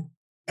everything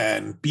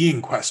and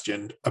being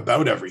questioned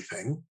about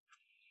everything,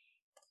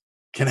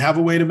 can have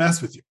a way to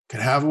mess with you, can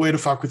have a way to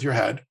fuck with your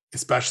head,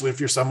 especially if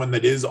you're someone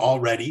that is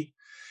already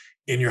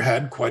in your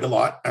head quite a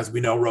lot, as we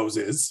know Rose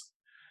is.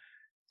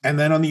 And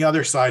then on the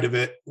other side of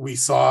it, we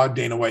saw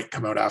Dana White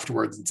come out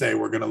afterwards and say,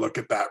 we're going to look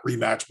at that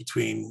rematch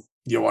between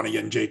Joanna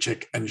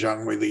Jędrzejczyk and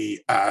Zhang Weili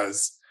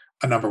as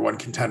a number one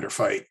contender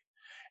fight.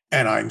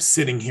 And I'm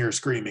sitting here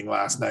screaming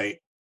last night,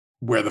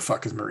 where the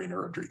fuck is Marina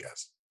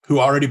Rodriguez, who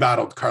already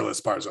battled Carla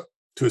Esparza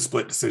to a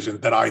split decision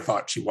that I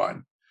thought she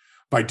won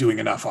by doing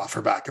enough off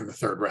her back in the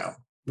third round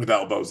with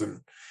elbows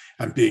and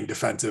being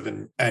defensive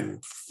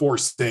and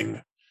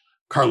forcing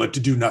Carla to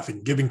do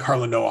nothing, giving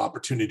Carla no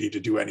opportunity to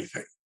do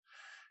anything.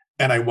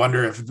 And I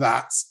wonder if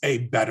that's a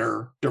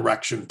better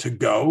direction to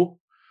go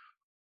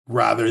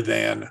rather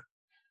than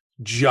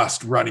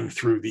just running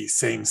through these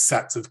same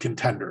sets of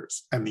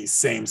contenders and these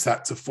same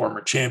sets of former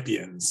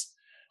champions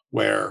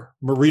where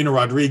Marina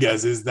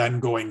Rodriguez is then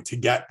going to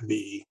get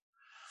the,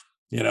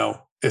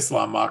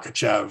 Islam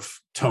Makhachev,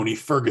 Tony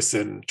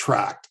Ferguson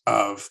tract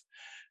of,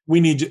 we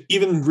need you,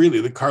 even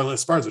really the Carla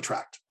Esparza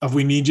tract of,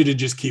 we need you to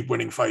just keep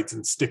winning fights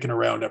and sticking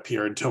around up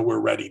here until we're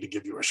ready to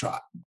give you a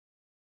shot.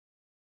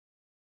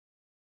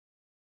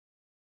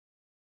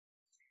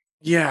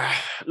 Yeah,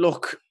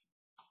 look,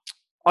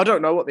 I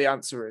don't know what the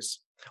answer is.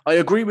 I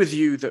agree with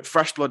you that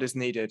fresh blood is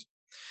needed.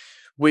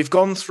 We've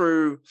gone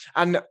through,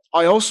 and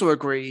I also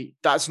agree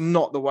that's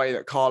not the way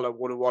that Carla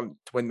would have wanted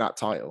to win that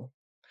title.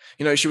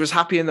 She was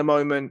happy in the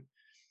moment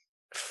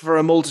for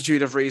a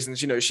multitude of reasons.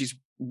 She's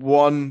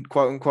won,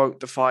 quote unquote,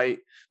 the fight,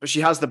 but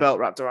she has the belt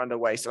wrapped around her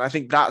waist. And I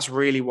think that's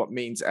really what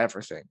means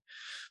everything.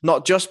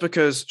 Not just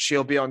because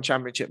she'll be on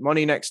championship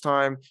money next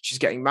time. She's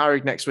getting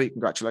married next week.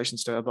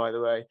 Congratulations to her, by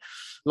the way.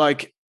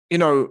 The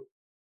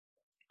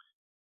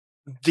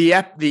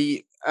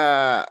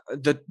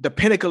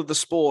pinnacle of the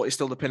sport is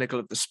still the pinnacle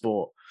of the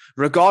sport.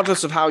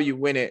 Regardless of how you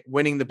win it,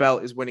 winning the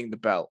belt is winning the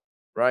belt,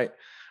 right?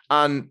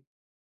 And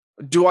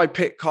do I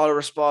pick Carla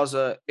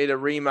Esparza in a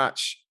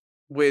rematch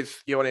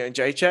with Joanna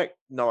Jędrzejczyk?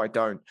 No, I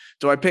don't.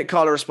 Do I pick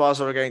Carla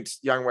Esparza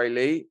against Yang Wei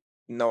Li?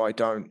 No, I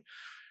don't.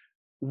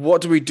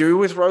 What do we do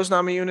with Rose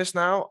Namajunas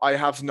now? I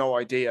have no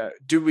idea.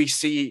 Do we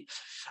see...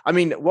 I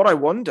mean, what I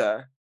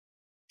wonder...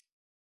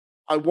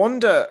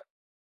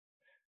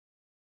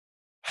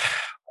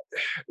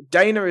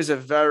 Dana is a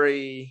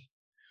very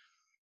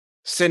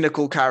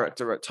cynical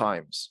character at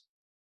times.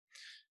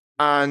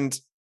 And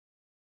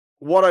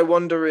what I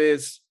wonder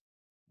is,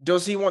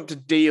 does he want to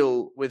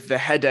deal with the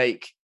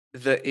headache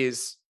that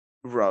is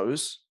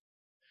Rose?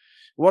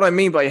 What I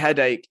mean by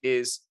headache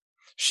is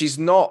she's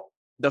not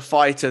the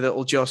fighter that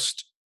will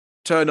just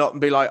turn up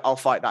and be like, I'll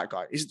fight that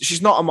guy.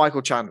 She's not a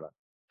Michael Chandler.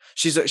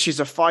 She's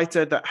a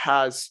fighter that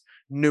has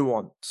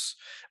nuance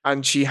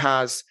and she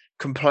has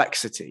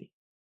complexity.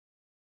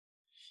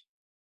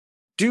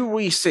 Do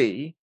we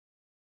see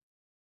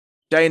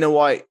Dana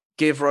White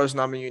give Rose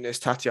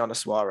Namajunas Tatiana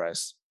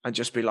Suarez and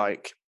just be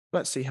like,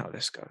 let's see how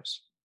this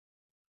goes?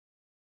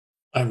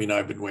 I mean,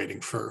 I've been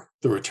waiting for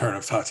the return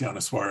of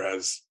Tatiana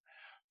Suarez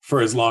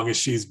for as long as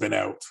she's been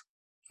out.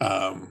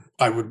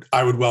 I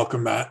would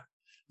welcome that.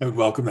 I would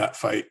welcome that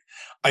fight.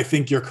 I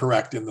think you're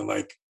correct in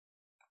the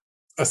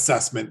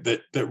assessment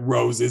that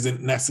Rose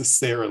isn't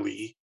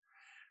necessarily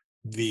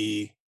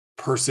the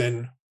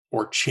person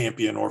or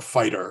champion or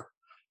fighter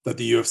that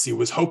the UFC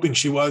was hoping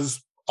she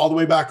was all the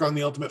way back on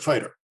The Ultimate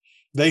Fighter.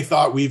 They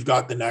thought, we've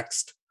got the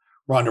next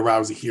Ronda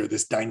Rousey here,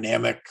 this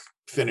dynamic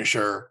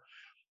finisher,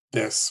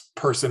 this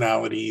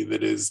personality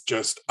that is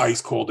just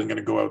ice cold and going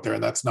to go out there.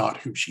 And that's not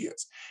who she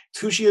is. It's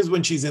who she is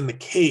when she's in the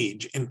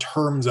cage in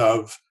terms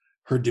of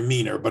her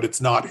demeanor, but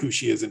it's not who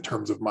she is in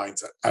terms of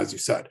mindset. As you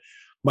said,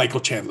 Michael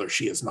Chandler,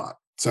 she is not.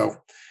 So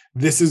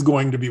this is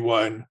going to be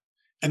one,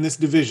 and this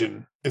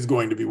division is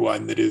going to be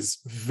one that is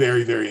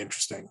very, very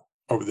interesting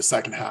over the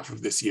second half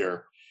of this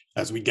year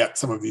as we get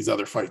some of these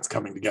other fights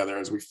coming together,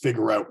 as we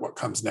figure out what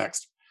comes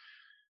next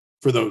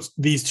for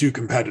these two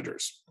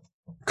competitors.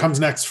 Comes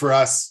next for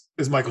us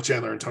is Michael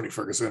Chandler and Tony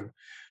Ferguson,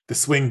 the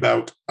swing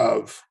bout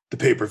of the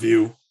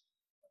pay-per-view,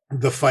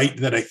 the fight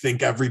that I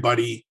think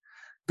everybody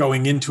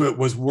going into it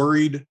was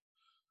worried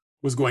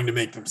was going to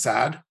make them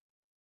sad,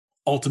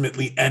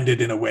 ultimately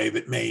ended in a way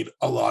that made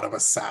a lot of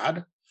us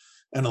sad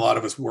and a lot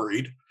of us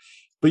worried.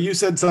 But you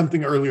said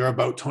something earlier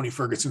about Tony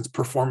Ferguson's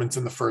performance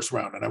in the first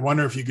round. And I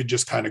wonder if you could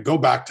just kind of go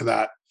back to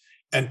that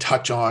and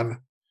touch on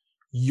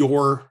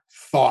your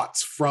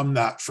thoughts from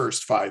that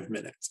first 5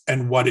 minutes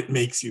and what it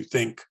makes you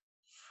think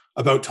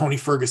about Tony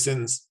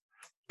Ferguson's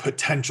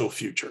potential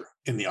future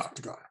in the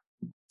octagon.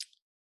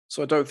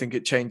 So I don't think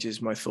it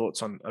changes my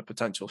thoughts on a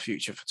potential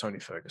future for Tony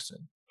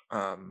Ferguson,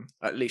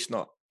 at least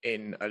not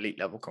in elite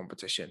level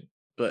competition.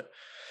 But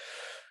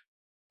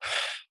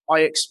I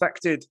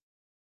expected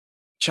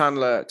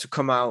Chandler to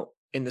come out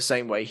in the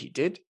same way he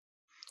did.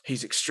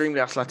 He's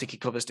extremely athletic. He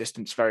covers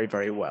distance very,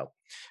 very well.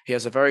 He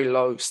has a very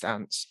low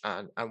stance,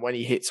 and when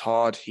he hits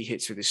hard, he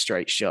hits with his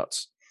straight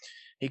shots.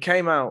 He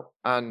came out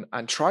and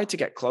tried to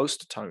get close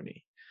to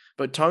Tony,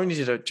 but Tony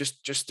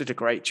just did a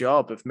great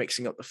job of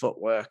mixing up the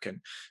footwork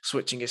and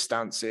switching his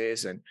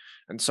stances and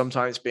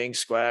sometimes being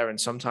square and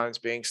sometimes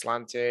being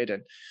slanted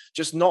and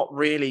just not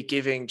really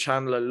giving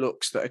Chandler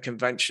looks that a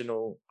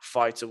conventional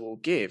fighter will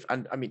give.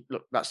 And I mean,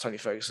 look, that's Tony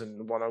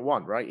Ferguson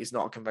 101, right? He's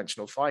not a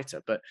conventional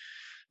fighter, but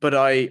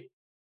I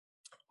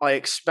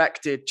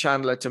expected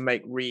Chandler to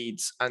make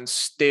reads and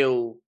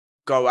still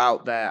go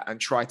out there and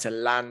try to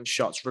land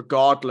shots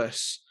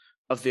regardless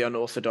of the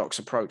unorthodox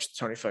approach that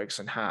Tony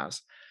Ferguson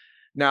has.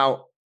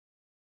 Now,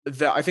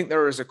 I think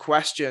there is a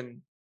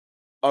question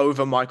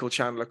over Michael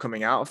Chandler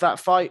coming out of that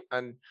fight,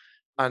 and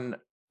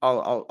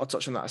I'll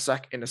touch on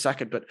that in a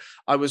second. But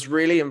I was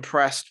really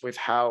impressed with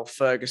how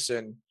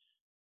Ferguson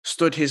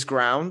stood his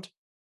ground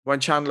when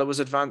Chandler was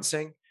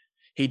advancing.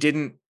 He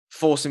didn't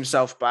force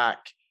himself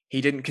back.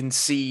 He didn't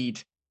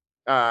concede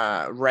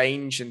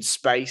range and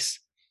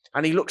space,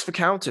 and he looked for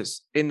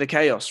counters in the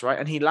chaos, right?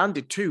 And he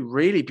landed two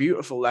really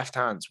beautiful left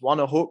hands, one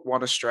a hook,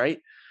 one a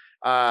straight.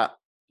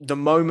 the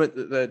moment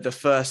that the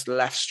first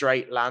left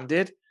straight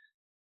landed,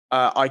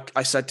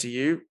 I said to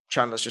you,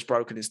 Chandler's just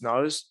broken his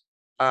nose.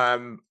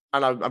 And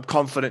I'm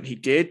confident he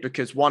did,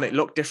 because one, it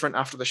looked different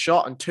after the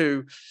shot, and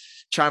two,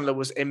 Chandler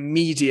was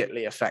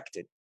immediately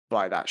affected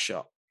by that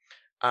shot.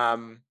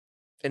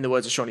 In the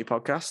words of Shawnee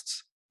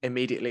podcasts,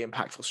 immediately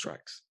impactful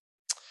strikes.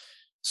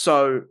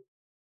 So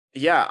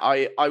yeah,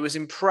 I was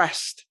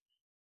impressed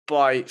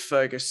by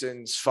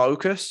Ferguson's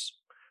focus,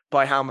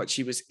 by how much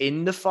he was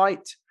in the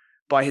fight,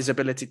 by his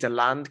ability to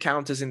land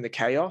counters in the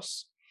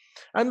chaos.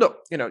 And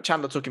look,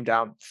 Chandler took him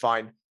down,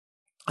 fine.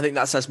 I think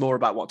that says more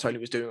about what Tony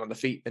was doing on the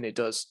feet than it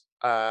does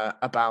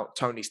about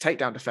Tony's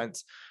takedown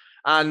defense.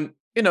 And,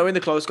 in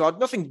the close guard,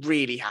 nothing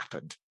really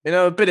happened.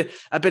 A bit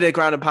of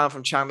ground and pound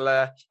from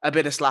Chandler, a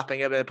bit of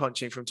slapping, a bit of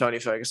punching from Tony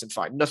Ferguson,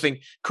 fine. Nothing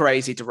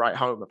crazy to write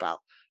home about.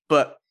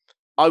 But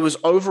I was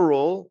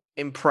overall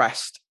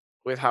impressed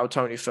with how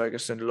Tony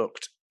Ferguson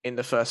looked in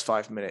the first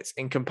 5 minutes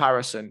in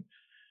comparison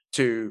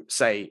to,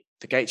 say,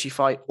 the Gaethje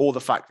fight, or the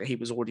fact that he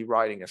was already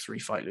riding a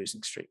 3-fight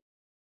losing streak.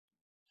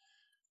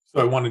 So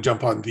I want to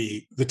jump on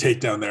the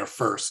takedown there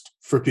first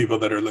for people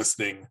that are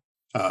listening.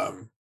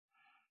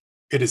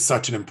 It is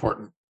such an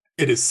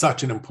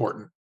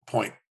important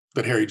point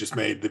that Harry just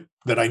made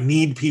that I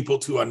need people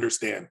to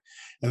understand.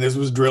 And this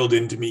was drilled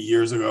into me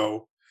years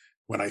ago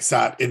when I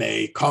sat in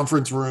a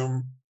conference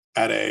room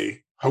at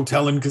a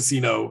hotel and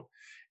casino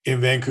in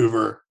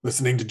Vancouver,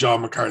 listening to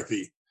John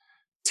McCarthy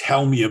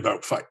tell me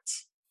about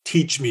fights,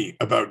 teach me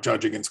about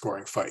judging and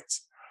scoring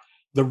fights.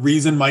 The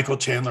reason Michael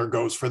Chandler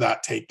goes for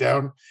that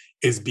takedown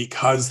is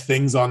because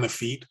things on the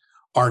feet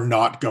are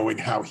not going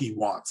how he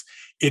wants.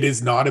 It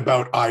is not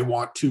about, I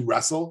want to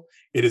wrestle.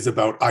 It is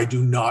about, I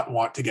do not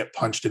want to get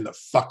punched in the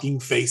fucking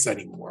face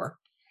anymore.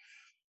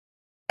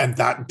 And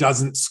that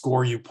doesn't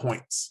score you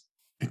points.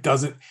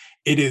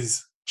 It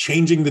is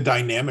changing the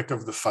dynamic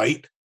of the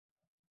fight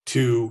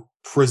to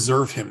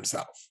preserve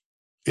himself.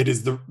 It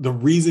is the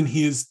reason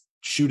he is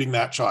shooting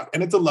that shot.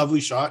 And it's a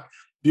lovely shot,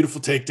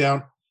 beautiful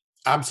takedown,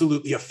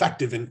 absolutely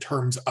effective in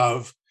terms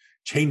of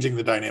changing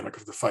the dynamic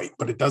of the fight,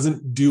 but it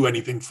doesn't do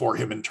anything for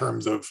him in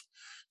terms of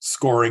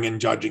scoring and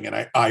judging.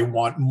 And I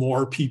want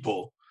more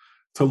people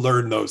to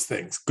learn those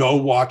things. Go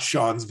watch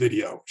Sean's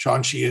video,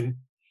 Sean Sheehan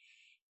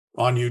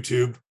on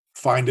YouTube.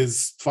 Find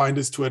his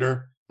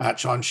Twitter at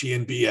Sean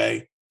Sheehan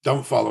BA.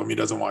 Don't follow him. He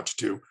doesn't watch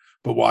too,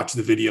 but watch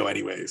the video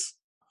anyways.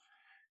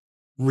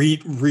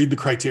 Read the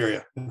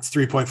criteria. It's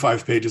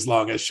 3.5 pages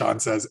long, as Sean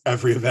says,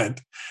 every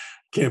event.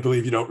 Can't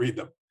believe you don't read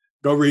them.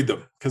 Go read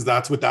them, because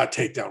that's what that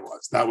takedown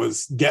was. That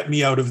was, get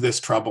me out of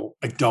this trouble.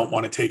 I don't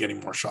want to take any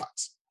more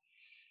shots.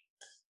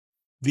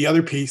 The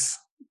other piece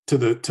to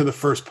the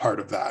first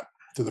part of that,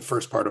 to the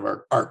first part of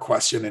our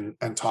question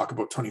and talk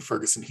about Tony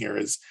Ferguson here,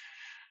 is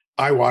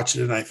I watched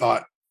it and I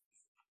thought,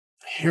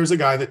 here's a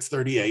guy that's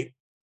 38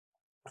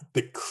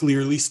 that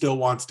clearly still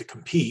wants to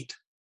compete,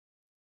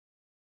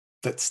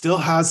 that still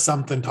has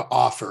something to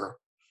offer,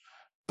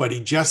 but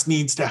he just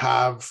needs to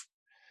have,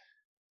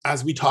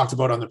 as we talked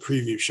about on the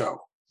preview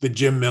show, the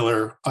Jim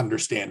Miller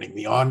understanding,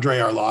 the Andrei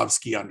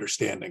Arlovsky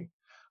understanding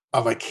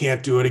of, I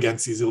can't do it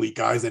against these elite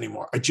guys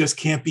anymore. I just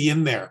can't be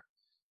in there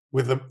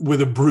with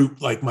a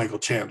brute like Michael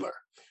Chandler,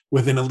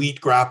 with an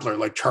elite grappler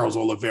like Charles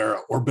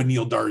Oliveira or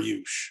Beneil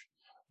Dariush,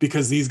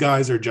 because these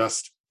guys are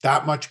just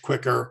that much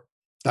quicker,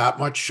 that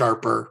much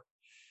sharper,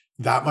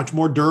 that much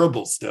more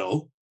durable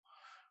still.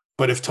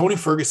 But if Tony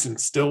Ferguson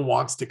still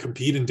wants to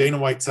compete, and Dana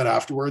White said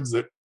afterwards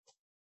that,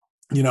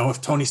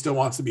 if Tony still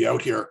wants to be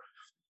out here,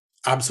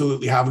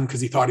 absolutely have him,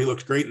 because he thought he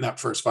looked great in that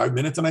first 5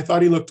 minutes. And I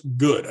thought he looked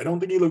good. I don't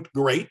think he looked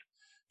great.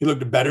 He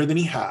looked better than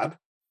he had.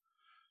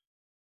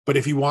 But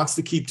if he wants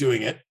to keep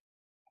doing it,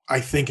 I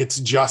think it's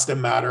just a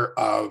matter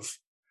of,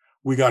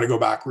 we got to go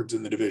backwards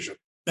in the division.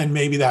 And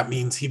maybe that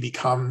means he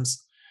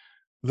becomes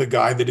the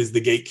guy that is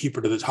the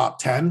gatekeeper to the top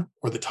 10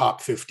 or the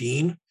top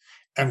 15.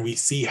 And we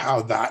see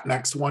how that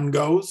next one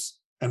goes,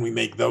 and we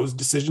make those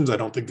decisions. I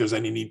don't think there's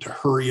any need to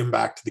hurry him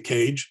back to the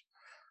cage,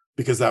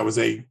 because that was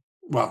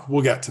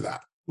we'll get to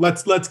that.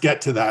 Let's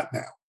get to that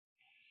now.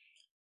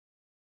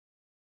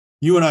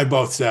 You and I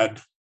both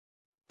said,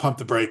 pump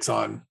the brakes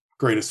on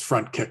greatest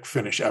front kick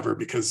finish ever,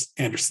 because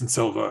Anderson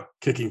Silva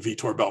kicking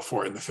Vitor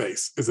Belfort in the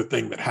face is a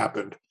thing that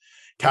happened,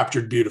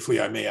 captured beautifully,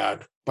 I may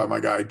add, by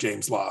my guy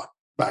James Law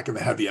back in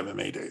the heavy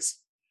MMA days.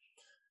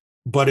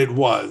 But it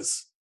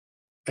was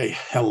a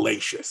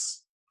hellacious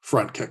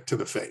front kick to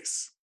the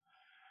face.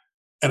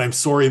 And I'm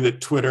sorry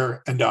that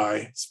Twitter and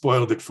I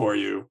spoiled it for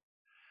you,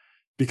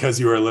 because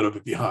you were a little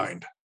bit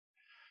behind.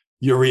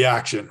 Your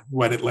reaction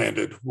when it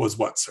landed was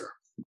what, sir?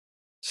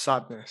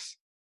 Sadness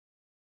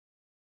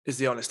is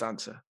the honest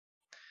answer.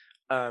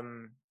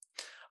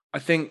 I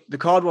think the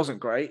card wasn't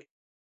great,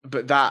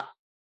 but that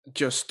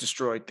just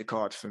destroyed the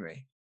card for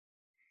me.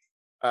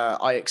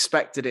 I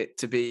expected it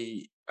to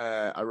be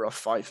a rough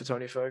fight for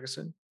Tony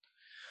Ferguson,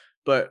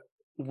 but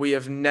we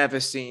have never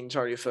seen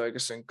Tony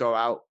Ferguson go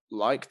out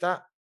like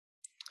that.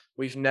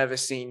 We've never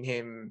seen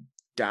him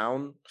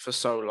down for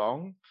so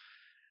long.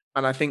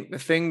 And I think the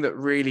thing that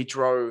really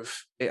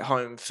drove it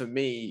home for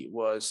me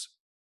was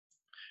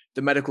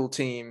the medical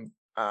team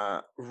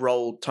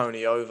rolled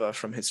Tony over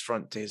from his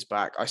front to his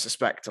back, I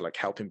suspect to like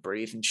help him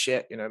breathe and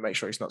shit, make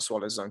sure he's not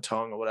swallowed his own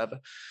tongue or whatever.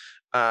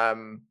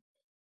 And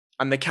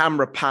the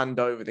camera panned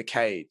over the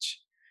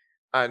cage,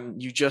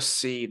 and you just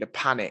see the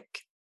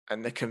panic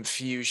and the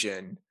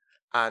confusion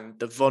and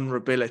the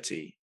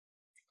vulnerability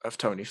of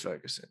Tony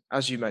Ferguson.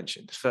 As you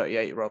mentioned, a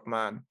 38-year-old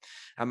man,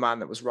 a man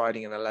that was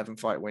riding an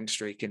 11-fight win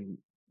streak in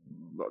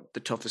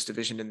the toughest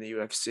division in the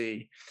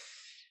UFC,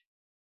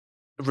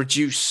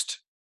 reduced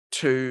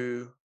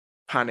to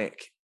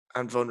panic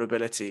and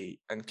vulnerability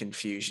and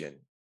confusion.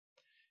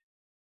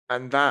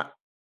 And that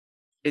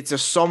it's a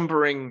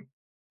sombering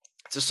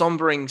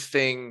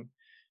thing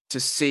to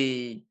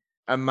see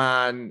a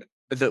man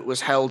that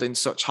was held in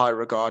such high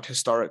regard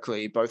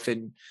historically, both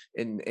in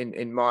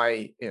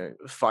my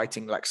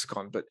fighting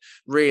lexicon, but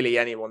really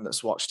anyone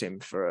that's watched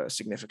him for a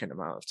significant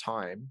amount of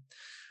time,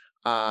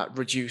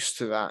 reduced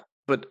to that.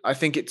 But I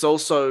think it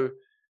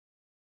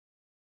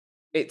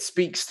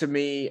speaks to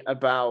me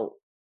about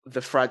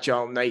the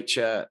fragile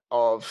nature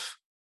of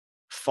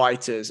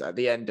fighters at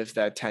the end of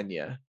their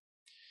tenure.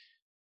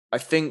 I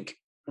think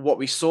what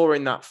we saw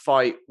in that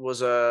fight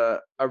was a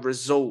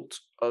result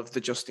of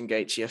the Justin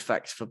Gaethje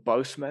effect for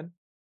both men.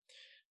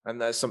 And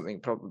there's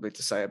something probably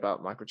to say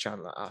about Michael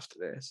Chandler after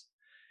this.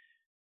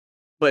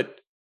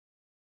 But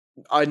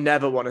I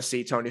never want to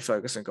see Tony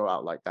Ferguson go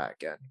out like that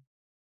again.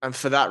 And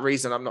for that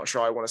reason, I'm not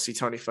sure I want to see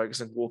Tony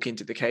Ferguson walk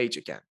into the cage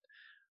again.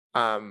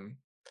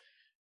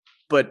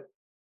 But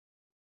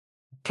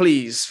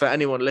please, for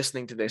anyone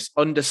listening to this,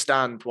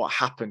 understand what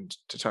happened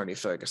to Tony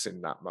Ferguson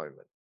in that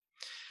moment.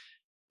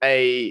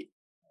 A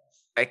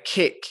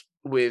kick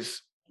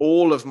with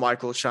all of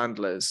Michael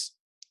Chandler's,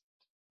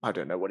 I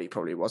don't know what he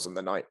probably was on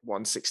the night,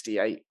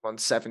 168,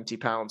 170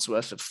 pounds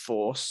worth of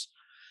force,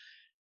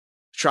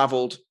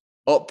 traveled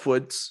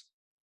upwards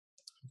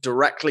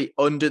directly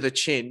under the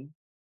chin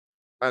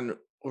and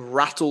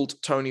rattled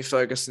Tony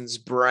Ferguson's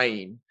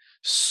brain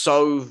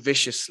so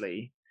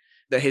viciously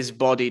that his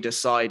body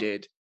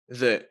decided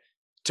that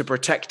to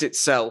protect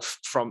itself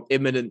from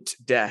imminent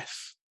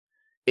death,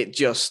 it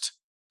just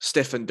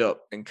stiffened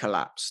up and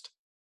collapsed.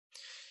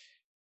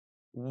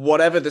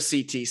 Whatever the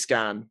CT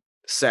scan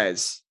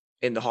says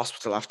in the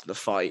hospital after the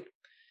fight,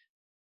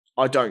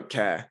 I don't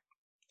care.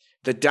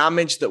 The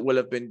damage that will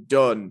have been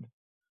done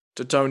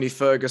to Tony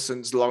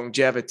Ferguson's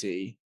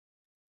longevity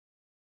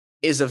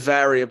is a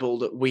variable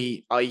that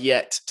we are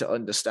yet to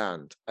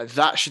understand. And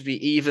that should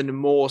be even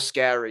more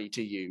scary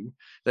to you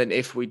than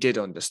if we did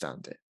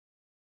understand it.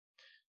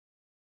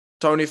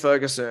 Tony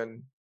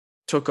Ferguson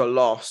took a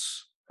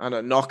loss and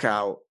a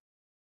knockout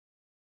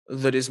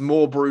that is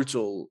more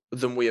brutal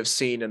than we have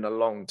seen in a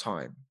long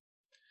time.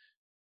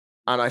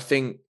 And I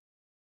think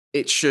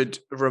it should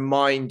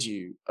remind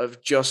you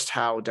of just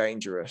how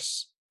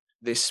dangerous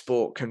this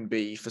sport can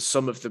be for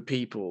some of the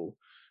people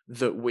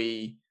that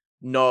we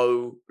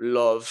know,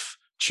 love,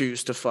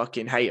 choose to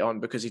fucking hate on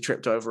because he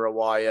tripped over a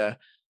wire.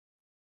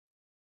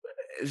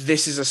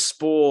 This is a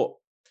sport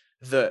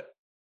that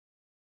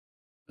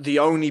the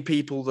only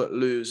people that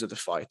lose are the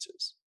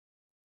fighters.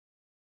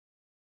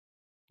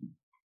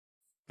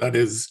 That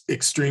is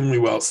extremely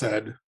well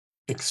said,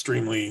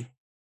 extremely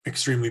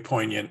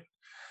poignant.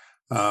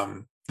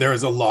 There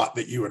is a lot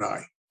that you and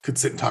I could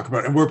sit and talk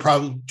about. And we're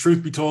probably,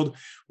 truth be told,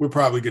 we're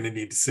probably going to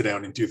need to sit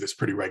down and do this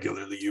pretty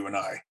regularly, you and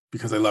I,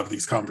 because I love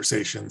these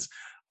conversations.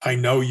 I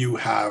know you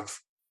have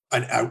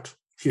an out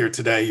here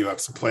today. You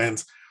have some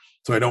plans,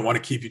 so I don't want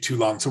to keep you too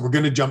long. So we're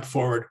going to jump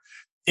forward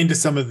into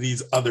some of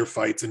these other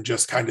fights and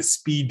just kind of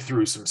speed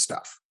through some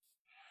stuff.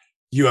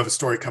 You have a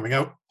story coming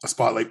out, a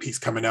spotlight piece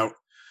coming out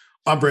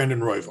on Brandon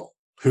Royval,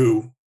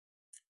 who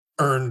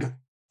earned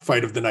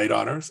Fight of the Night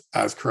honors,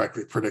 as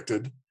correctly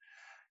predicted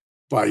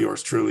by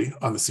yours truly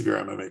on the Severe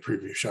MMA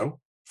preview show,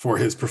 for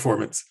his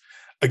performance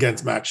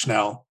against Matt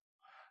Schnell.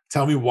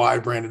 Tell me why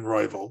Brandon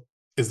Royval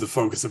is the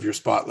focus of your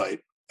spotlight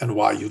and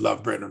why you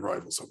love Brandon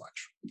Royval so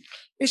much.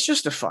 It's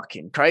just a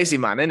fucking crazy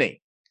man, isn't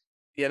he?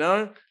 You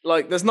know,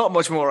 like there's not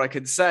much more I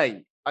could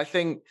say. I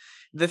think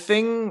the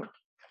thing,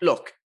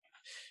 look,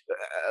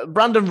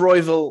 Brandon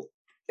Royval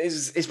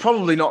is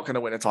probably not going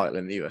to win a title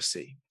in the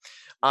UFC.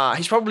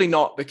 He's probably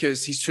not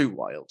because he's too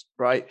wild,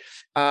 right?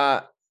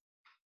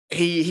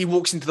 He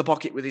walks into the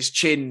pocket with his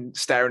chin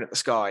staring at the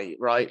sky,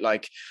 right?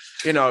 Like,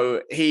 you know,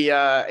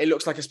 it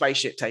looks like a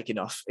spaceship taking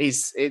off.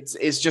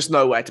 It's just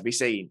nowhere to be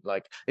seen.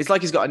 Like, it's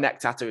like he's got a neck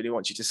tattoo and he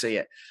wants you to see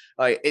it.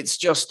 Like, it's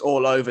just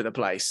all over the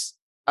place.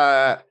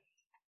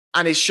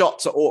 And his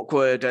shots are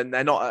awkward and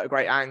they're not at a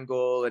great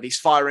angle and he's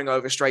firing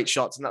over straight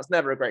shots and that's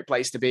never a great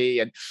place to be.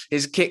 And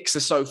his kicks are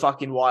so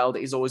fucking wild that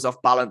he's always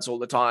off balance all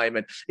the time.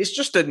 And it's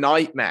just a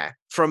nightmare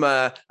from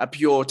a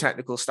pure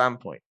technical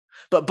standpoint.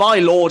 But by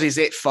Lord, is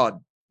it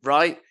fun,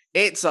 right?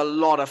 It's a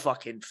lot of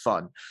fucking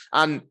fun.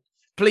 And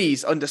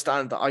please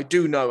understand that I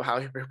do know how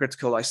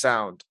hypocritical I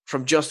sound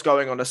from just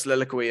going on a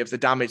soliloquy of the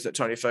damage that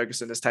Tony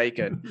Ferguson has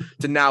taken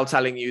to now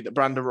telling you that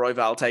Brandon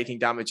Royval taking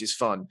damage is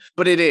fun.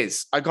 But it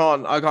is. I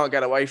can't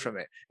get away from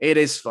it. It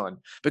is fun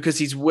because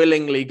he's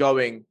willingly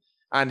going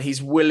and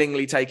he's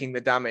willingly taking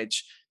the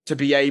damage to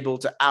be able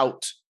to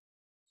out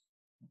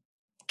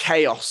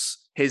chaos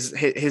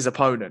his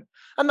opponent.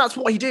 And that's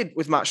what he did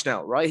with Matt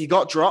Schnell, right? He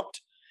got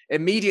dropped.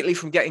 Immediately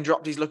from getting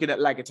dropped, he's looking at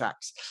leg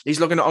attacks. He's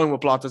looking at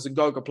omoplatas and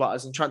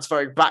gogoplatas and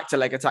transferring back to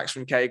leg attacks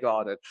from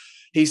K-guard. And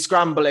he's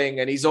scrambling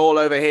and he's all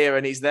over here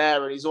and he's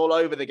there and he's all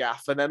over the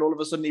gaff. And then all of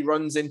a sudden he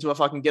runs into a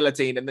fucking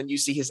guillotine. And then you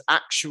see his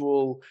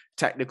actual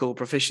technical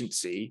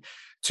proficiency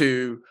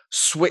to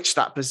switch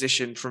that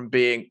position from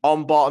being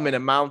on bottom in a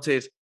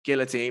mounted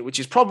guillotine, which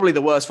is probably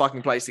the worst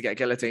fucking place to get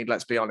guillotined,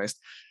 let's be honest,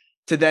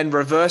 to then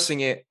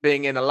reversing it,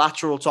 being in a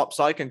lateral top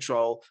side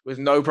control with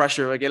no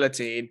pressure of a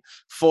guillotine,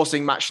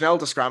 forcing Matt Schnell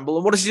to scramble.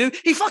 And what does he do?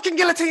 He fucking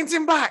guillotines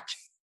him back.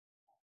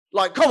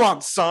 Like, come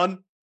on, son.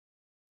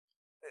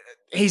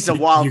 He's a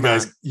wild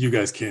man. You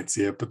guys can't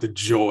see it, but the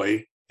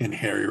joy in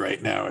Harry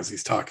right now as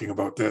he's talking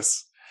about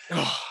this.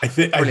 I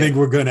think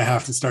we're going to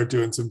have to start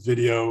doing some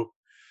video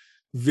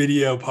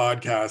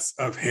podcasts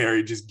of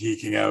Harry just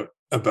geeking out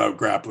about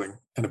grappling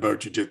and about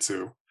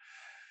jiu-jitsu.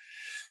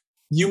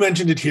 You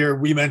mentioned it here.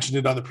 We mentioned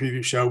it on the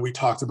preview show. We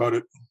talked about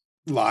it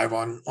live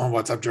on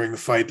What's Up during the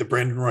fight. That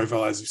Brandon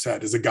Royval, as you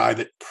said, is a guy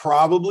that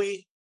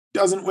probably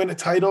doesn't win a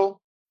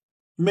title,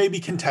 maybe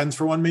contends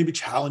for one, maybe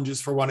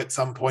challenges for one at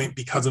some point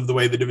because of the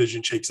way the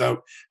division shakes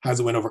out. Has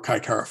a win over Kai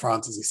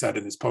Kara-France, as he said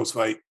in his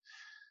post-fight,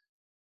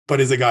 but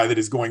is a guy that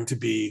is going to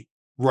be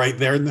right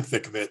there in the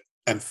thick of it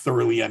and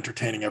thoroughly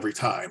entertaining every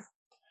time.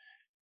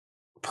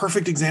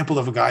 Perfect example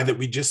of a guy that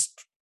we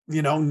just,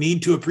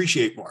 need to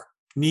appreciate more,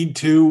 need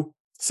to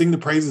sing the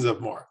praises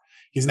of more.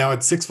 He's now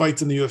had 6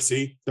 fights in the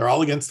UFC. They're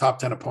all against top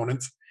 10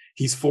 opponents.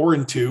 He's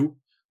 4-2.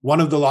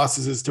 One of the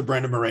losses is to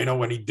Brandon Moreno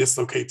when he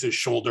dislocates his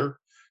shoulder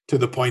to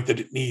the point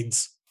that it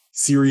needs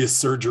serious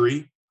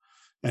surgery.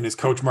 And his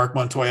coach, Mark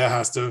Montoya,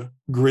 has to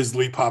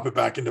grisly pop it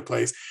back into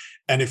place.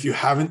 And if you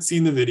haven't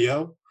seen the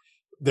video,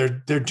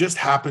 there just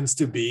happens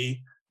to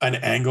be an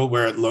angle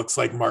where it looks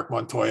like Mark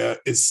Montoya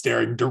is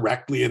staring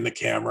directly in the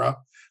camera,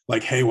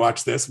 like, hey,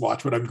 watch this,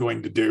 watch what I'm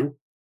going to do.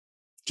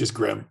 Just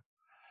grim.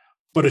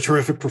 But a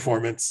terrific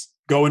performance.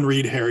 Go and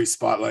read Harry's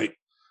spotlight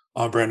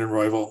on Brandon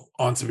Royval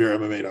on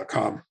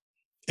SevereMMA.com.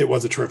 It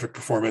was a terrific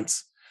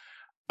performance.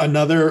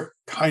 Another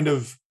kind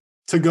of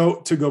to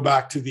go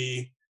back to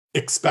the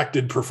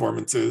expected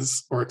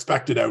performances or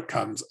expected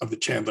outcomes of the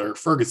Chandler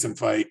Ferguson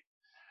fight.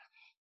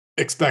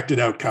 Expected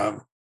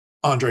outcome,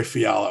 Andre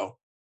Fiallo,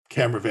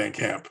 Cameron Van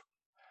Camp.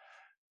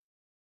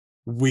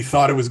 We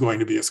thought it was going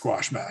to be a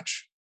squash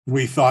match.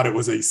 We thought it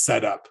was a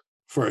setup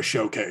for a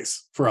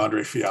showcase for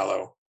Andre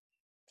Fiallo.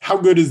 How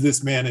good is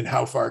this man and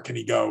how far can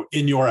he go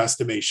in your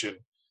estimation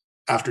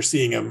after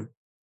seeing him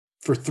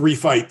for 3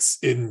 fights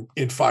in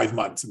 5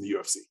 months in the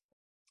UFC?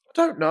 I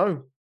don't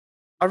know.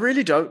 I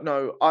really don't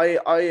know.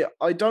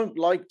 I don't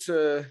like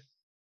to.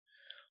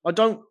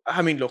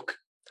 Look,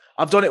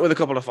 I've done it with a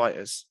couple of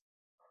fighters.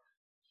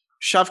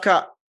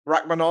 Shavkat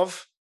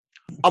Rakhmonov.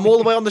 I'm all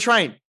the way on the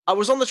train. I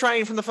was on the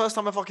train from the first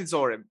time I fucking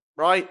saw him,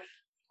 right?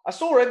 I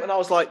saw him and I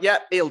was like, yeah,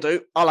 he'll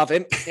do. I'll have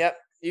him. Yeah,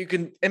 you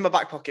can, in my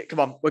back pocket. Come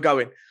on, we're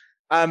going.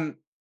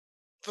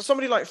 For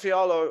somebody like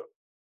Fiallo,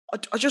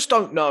 I just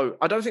don't know.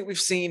 I don't think we've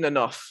seen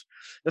enough.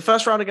 The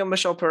first round against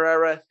Michel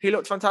Pereira, he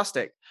looked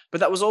fantastic. But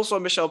that was also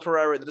Michel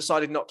Pereira that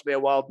decided not to be a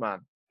wild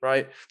man,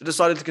 right? That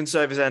decided to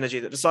conserve his energy,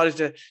 that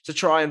decided to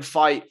try and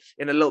fight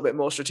in a little bit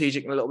more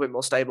strategic and a little bit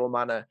more stable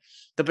manner.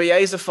 The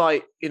Baeza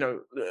fight,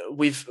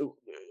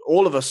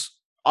 all of us,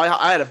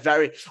 I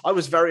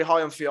was very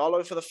high on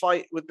Fiallo for the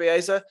fight with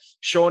Baeza.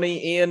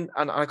 Shawnee, Ian,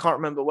 and I can't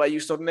remember where you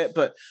stood in it,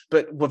 but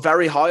we're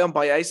very high on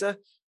Baeza.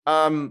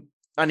 And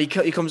he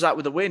comes out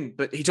with a win,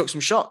 but he took some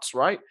shots,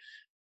 right?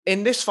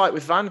 In this fight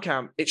with Van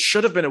Camp, it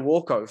should have been a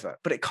walkover,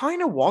 but it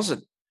kind of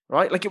wasn't,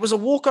 right? Like, it was a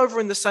walkover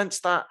in the sense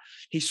that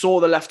he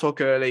saw the left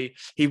hook early.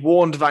 He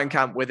warned Van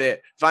Camp with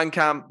it. Van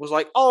Camp was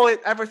like,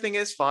 everything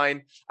is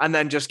fine, and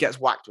then just gets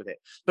whacked with it.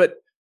 But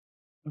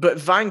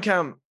Van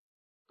Camp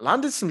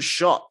landed some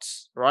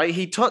shots, right?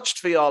 He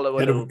touched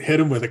Fiallo hit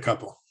him with a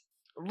couple.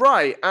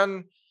 Right.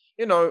 And,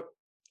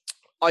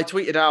 I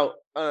tweeted out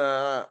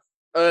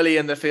early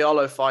in the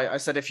Fiallo fight, I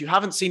said, if you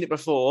haven't seen it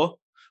before,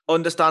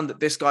 understand that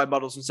this guy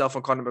models himself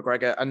on Conor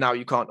McGregor, and now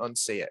you can't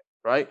unsee it,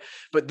 right?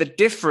 But the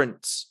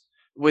difference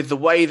with the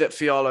way that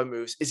Fiallo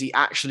moves is he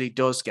actually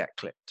does get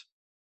clipped,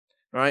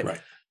 right?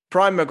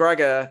 Prime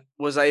McGregor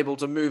was able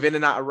to move in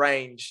and out of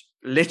range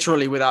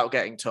literally without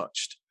getting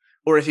touched.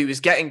 Or if he was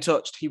getting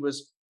touched, he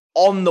was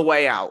on the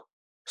way out.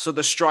 So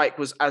the strike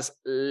was as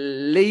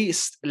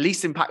least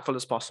impactful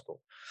as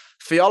possible.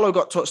 Fiallo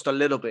got touched a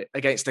little bit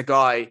against a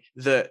guy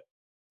that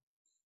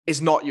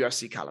is not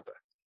UFC caliber.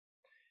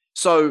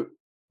 So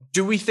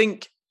do we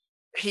think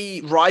he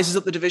rises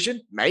up the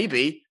division?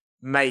 Maybe.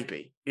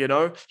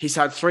 He's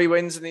had 3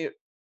 wins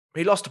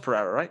he lost to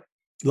Pereira, right?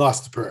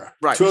 Lost to Pereira.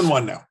 Right.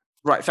 2-1 now.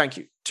 Right. Thank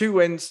you. 2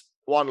 wins,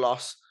 1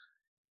 loss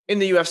in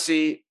the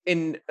UFC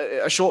in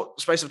a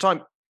short space of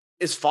time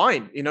is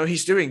fine.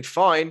 He's doing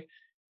fine.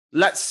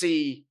 Let's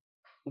see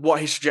what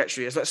his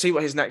trajectory is. Let's see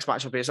what his next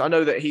matchup is. I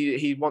know that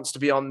he wants to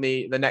be on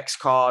the next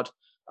card.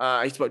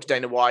 He spoke to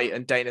Dana White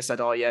and Dana said,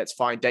 oh yeah, it's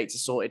fine. Dates are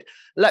sorted.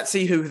 Let's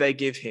see who they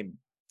give him.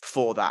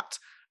 for that.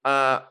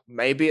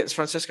 Maybe it's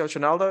Francisco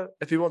Trinaldo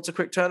if he wants a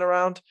quick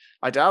turnaround.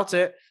 I doubt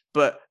it,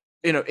 but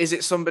is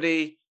it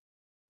somebody?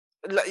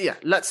 Yeah,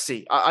 let's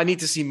see. I need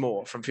to see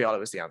more from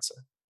Fialho is the answer.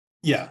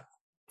 Yeah.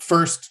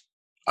 First,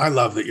 I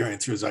love that your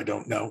answer is I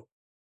don't know.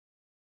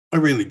 I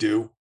really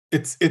do.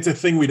 It's a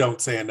thing we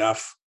don't say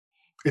enough.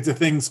 It's a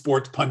thing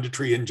sports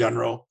punditry in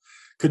general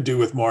could do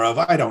with more of.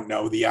 I don't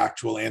know the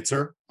actual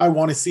answer. I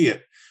want to see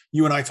it.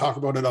 You and I talk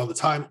about it all the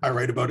time. I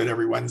write about it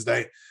every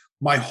Wednesday.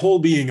 My whole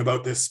being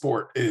about this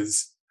sport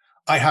is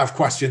I have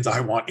questions.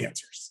 I want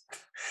answers.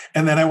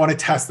 And then I want to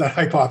test that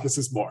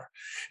hypothesis more.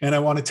 And I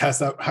want to test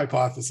that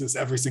hypothesis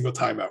every single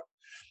time out.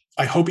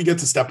 I hope he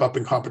gets a step up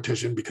in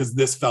competition because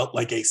this felt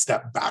like a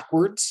step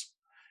backwards.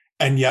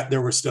 And yet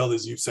there were still,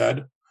 as you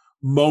said,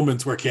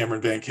 moments where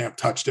Cameron Van Camp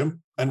touched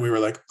him. And we were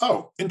like,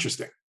 oh,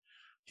 interesting.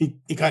 He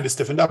kind of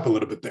stiffened up a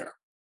little bit there.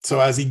 So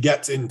as he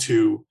gets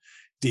into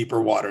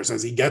deeper waters,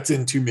 as he gets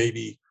into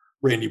maybe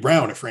Randy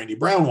Brown, if Randy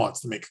Brown wants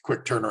to make a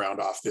quick turnaround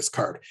off this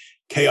card,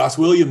 Chaos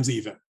Williams,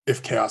 even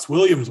if Chaos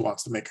Williams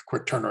wants to make a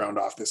quick turnaround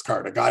off this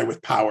card, a guy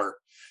with power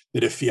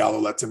that if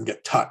Fialho lets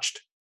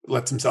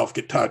himself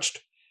get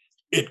touched,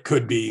 it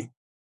could be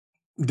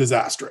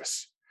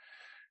disastrous.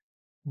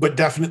 But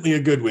definitely a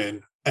good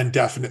win and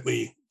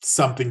definitely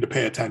something to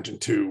pay attention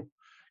to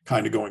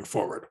kind of going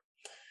forward.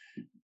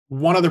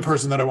 One other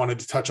person that I wanted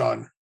to touch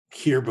on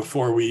here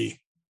before we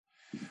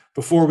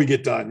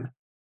get done,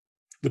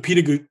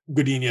 Lupita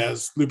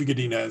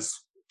Godinez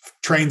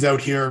trains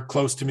out here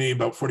close to me,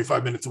 about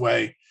 45 minutes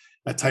away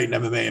at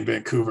Titan MMA in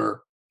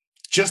Vancouver.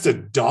 Just a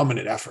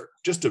dominant effort,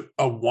 just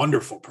a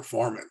wonderful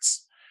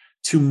performance.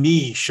 To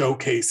me,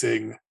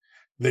 showcasing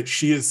that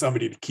she is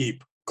somebody to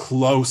keep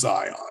close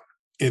eye on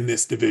in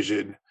this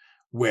division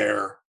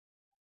where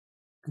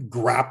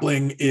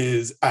grappling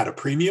is at a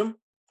premium,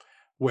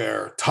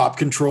 where top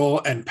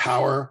control and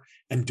power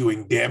and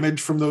doing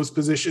damage from those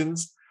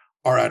positions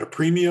are at a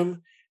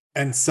premium,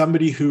 and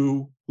somebody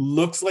who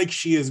looks like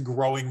she is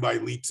growing by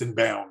leaps and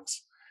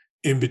bounds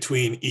in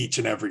between each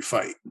and every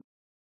fight.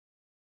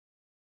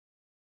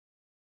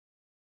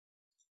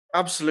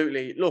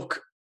 Absolutely.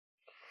 Look,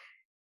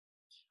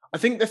 I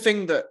think the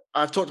thing that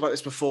I've talked about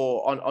this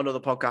before on other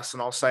podcasts,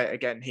 and I'll say it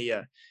again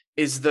here,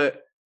 is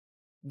that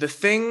the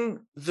thing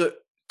that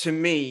to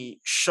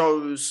me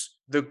shows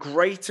the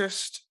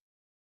greatest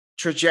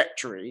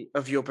trajectory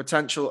of your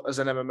potential as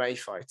an MMA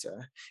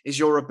fighter is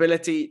your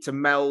ability to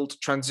meld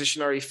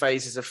transitionary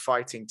phases of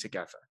fighting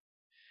together.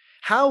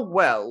 How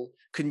well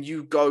can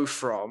you go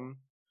from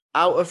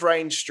out of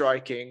range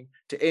striking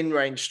to in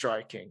range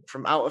striking,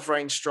 from out of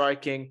range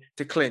striking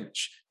to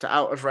clinch, to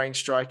out of range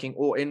striking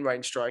or in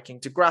range striking,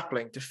 to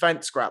grappling, to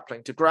fence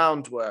grappling, to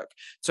groundwork,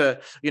 to,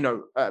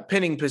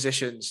 pinning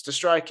positions, to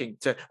striking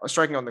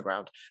on the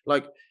ground.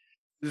 Like,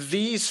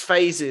 these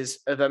phases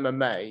of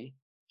MMA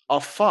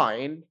are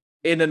fine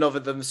in and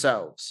of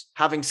themselves,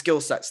 having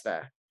skill sets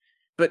there.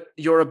 But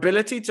your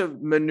ability to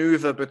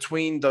maneuver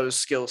between those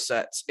skill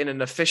sets in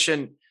an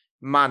efficient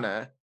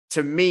manner,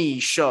 to me,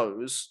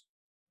 shows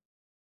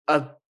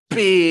a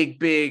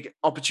big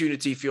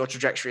opportunity for your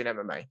trajectory in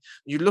MMA.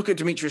 You look at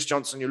Demetrius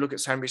Johnson, you look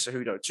at Henry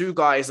Cejudo, two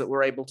guys that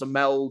were able to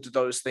meld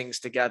those things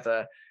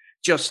together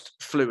just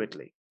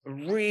fluidly,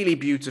 really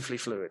beautifully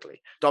fluidly.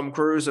 Dom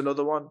Cruz,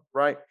 another one,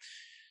 right?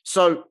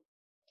 So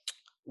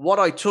what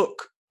I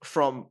took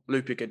from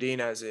Lupi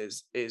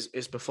Godinez's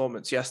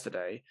performance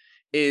yesterday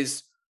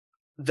is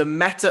the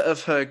meta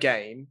of her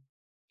game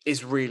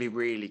is really,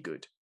 really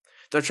good.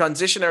 The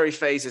transitionary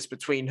phases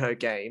between her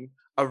game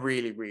are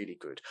really, really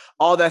good.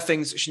 Are there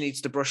things that she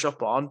needs to brush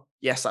up on?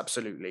 Yes,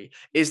 absolutely.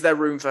 Is there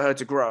room for her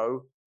to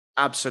grow?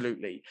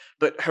 Absolutely.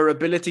 But her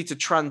ability to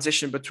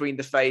transition between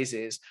the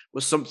phases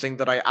was something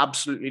that I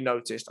absolutely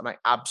noticed and I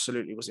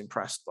absolutely was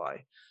impressed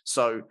by.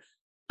 So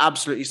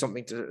absolutely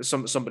somebody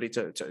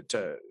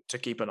to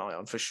keep an eye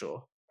on for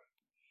sure.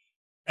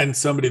 And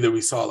somebody that we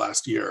saw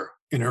last year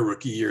in her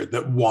rookie year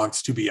that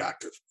wants to be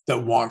active,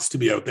 that wants to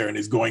be out there and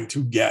is going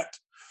to get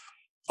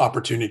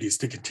opportunities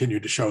to continue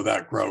to show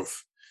that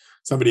growth.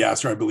 Somebody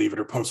asked her, I believe, at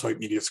her post-fight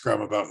media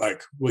scrum about,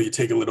 like, will you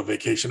take a little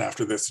vacation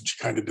after this? And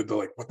she kind of did the,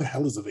 like, what the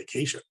hell is a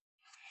vacation?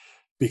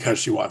 Because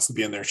she wants to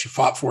be in there. She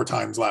fought 4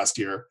 times last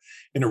year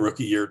in a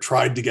rookie year,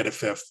 tried to get a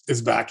 5th,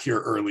 is back here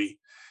early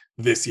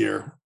this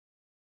year,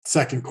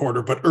 second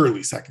quarter, but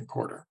early second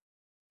quarter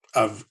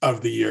of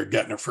the year,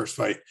 getting her first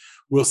fight.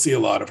 We'll see a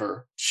lot of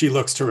her. She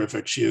looks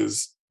terrific. She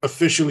is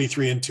officially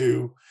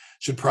 3-2,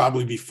 should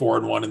probably be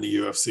 4-1 in the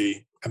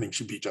UFC. I think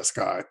she beat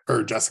Jessica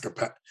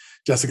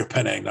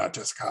Penang, not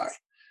Jessica Ai.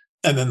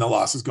 And then the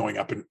loss is going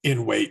up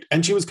in weight.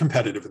 And she was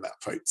competitive in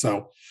that fight.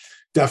 So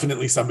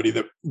definitely somebody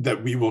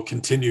that we will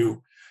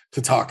continue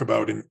to talk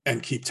about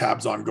and keep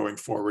tabs on going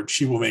forward.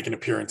 She will make an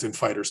appearance in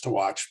Fighters to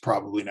Watch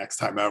probably next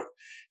time out.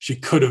 She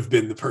could have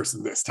been the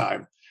person this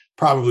time.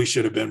 Probably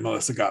should have been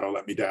Melissa Gatto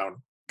let me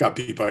down. Got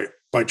beat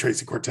by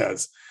Tracy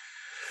Cortez.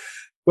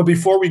 But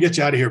before we get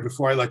you out of here,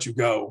 before I let you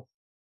go,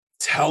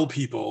 tell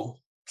people,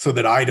 so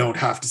that I don't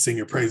have to sing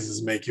your praises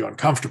and make you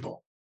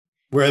uncomfortable,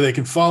 where they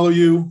can follow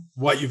you,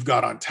 what you've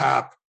got on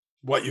tap,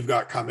 what you've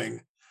got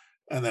coming,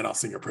 and then I'll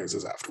sing your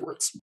praises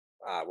afterwards.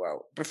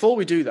 Well, before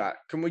we do that,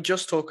 can we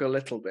just talk a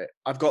little bit?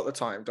 I've got the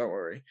time, don't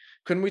worry.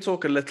 Can we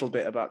talk a little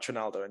bit about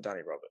Trinaldo and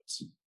Danny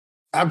Roberts?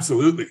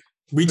 Absolutely.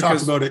 We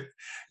talked about it.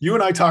 You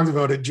and I talked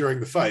about it during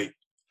the fight.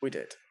 We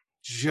did.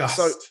 Just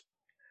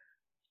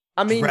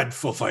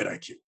dreadful fight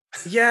IQ.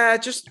 Yeah,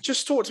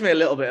 just talk to me a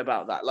little bit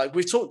about that. Like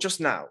we've talked just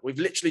now, we've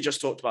literally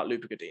just talked about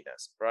Lupa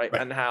Godinez, right?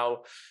 And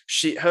how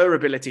her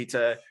ability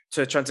to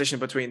transition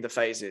between the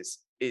phases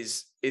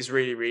is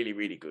really, really,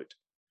 really good.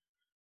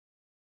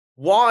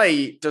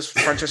 Why does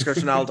Francisco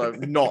Trinaldo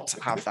not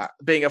have that,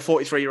 being a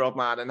 43-year-old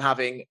man and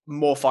having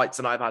more fights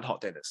than I've had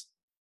hot dinners?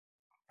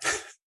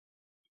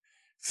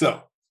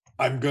 So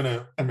I'm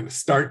gonna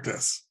start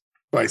this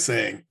by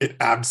saying it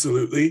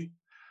absolutely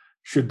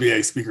should be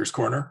a speaker's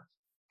corner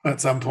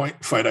at some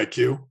point. Fight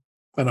IQ.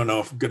 I don't know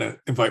if I'm gonna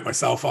invite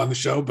myself on the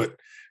show, but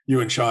you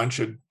and Sean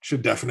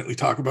should definitely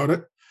talk about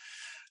it.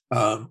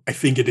 I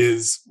think it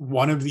is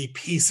one of the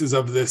pieces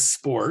of this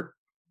sport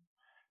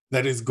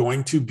that is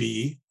going to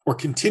be or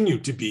continue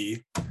to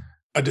be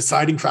a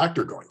deciding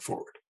factor going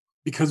forward,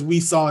 because we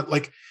saw it.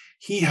 Like,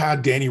 he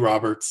had Danny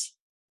Roberts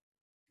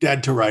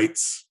dead to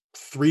rights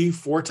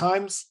 3-4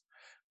 times,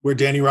 where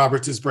Danny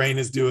Roberts' brain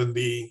is doing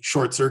the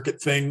short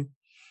circuit thing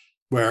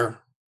where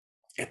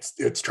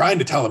it's trying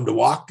to tell him to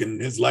walk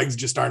and his legs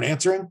just aren't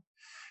answering.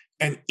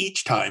 And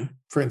each time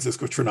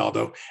Francisco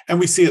Trinaldo, and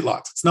we see it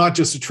lots, it's not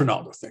just a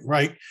Trinaldo thing,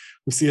 right?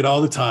 We see it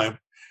all the time,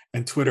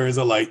 and Twitter is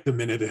alight the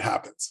minute it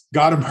happens.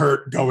 Got him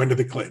hurt, go into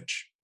the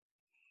clinch.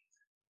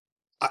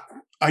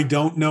 I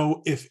don't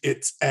know if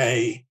it's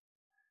a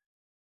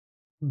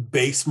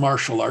base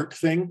martial art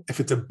thing, if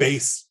it's a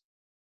base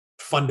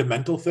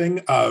fundamental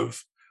thing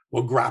of,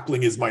 well,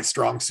 grappling is my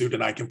strong suit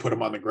and I can put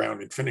him on the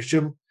ground and finish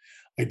him.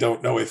 I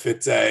don't know if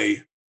it's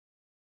a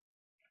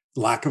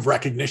lack of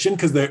recognition,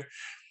 because there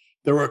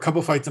were a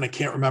couple fights, and I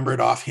can't remember it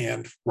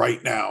offhand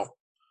right now,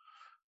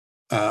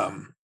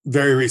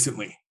 very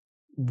recently,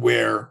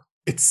 where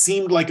it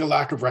seemed like a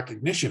lack of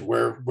recognition,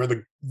 where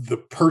the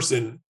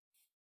person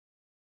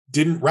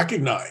didn't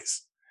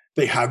recognize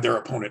they had their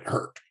opponent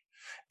hurt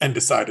and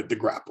decided to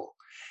grapple.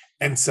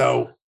 And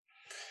so,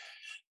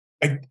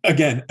 I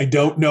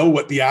don't know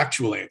what the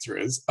actual answer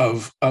is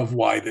of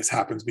why this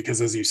happens,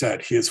 because, as you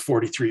said, he is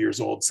 43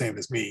 years old, same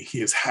as me. He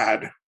has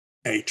had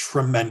a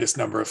tremendous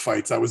number of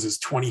fights. That was his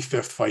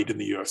 25th fight in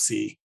the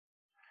UFC.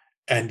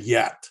 And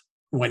yet,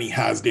 when he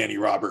has Danny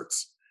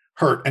Roberts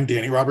hurt, and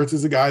Danny Roberts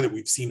is a guy that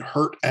we've seen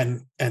hurt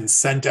and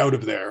sent out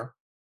of there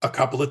a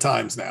couple of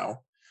times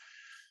now,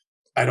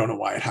 I don't know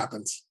why it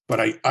happens.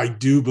 But I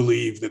do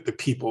believe that the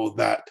people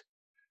that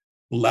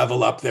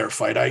level up their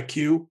fight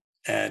IQ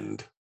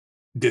and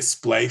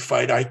display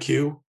fight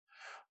IQ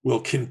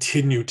will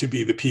continue to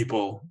be the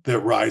people that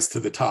rise to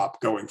the top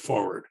going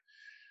forward.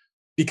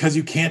 Because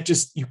you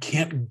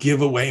can't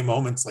give away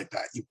moments like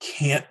that. You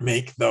can't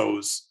make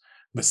those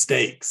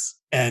mistakes.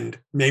 And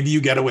maybe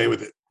you get away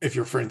with it if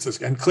you're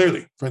Francisco. And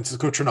clearly,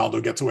 Francisco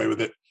Trinaldo gets away with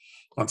it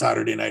on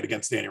Saturday night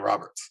against Danny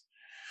Roberts.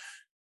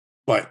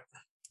 But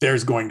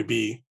there's going to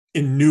be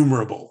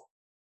innumerable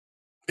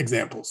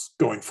examples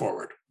going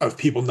forward of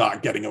people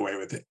not getting away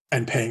with it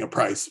and paying a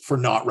price for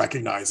not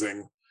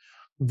recognizing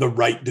the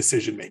right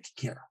decision making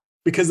here.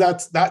 Because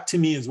that to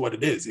me is what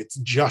it is. It's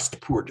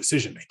just poor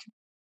decision making.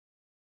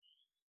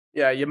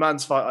 Yeah, your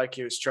man's fight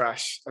IQ is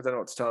trash. I don't know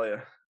what to tell you.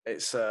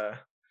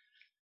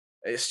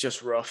 It's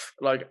just rough.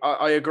 Like,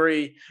 I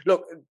agree.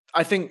 Look,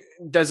 I think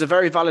there's a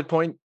very valid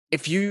point.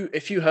 If you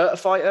hurt a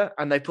fighter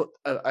and they put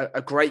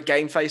a great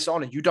game face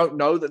on and you don't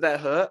know that they're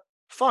hurt,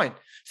 fine.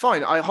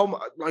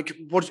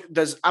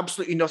 There's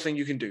absolutely nothing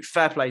you can do.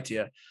 Fair play to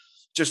you.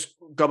 Just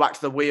go back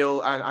to the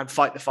wheel and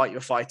fight the fight you're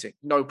fighting.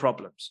 No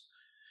problems.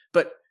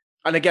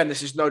 And again,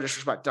 this is no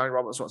disrespect to Danny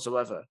Roberts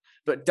whatsoever,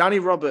 but Danny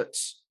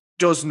Roberts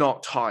does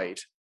not hide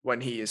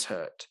when he is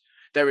hurt.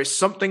 There is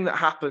something that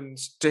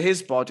happens to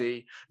his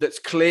body that's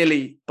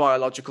clearly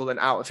biological and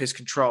out of his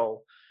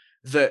control,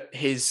 that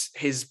his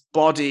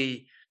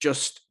body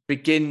just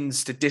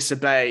begins to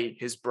disobey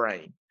his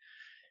brain.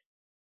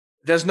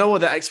 There's no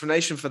other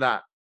explanation for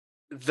that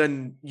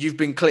than you've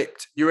been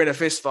clipped. You're in a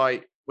fist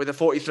fight with a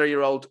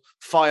 43-year-old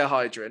fire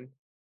hydrant.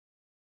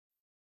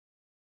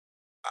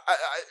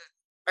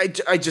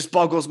 I just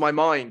boggles my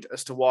mind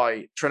as to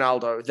why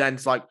Trinaldo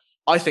then's like,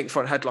 I think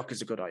front headlock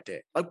is a good idea.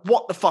 Like,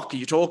 what the fuck are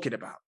you talking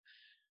about?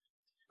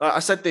 I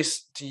said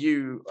this to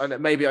you,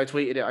 and maybe I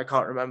tweeted it, I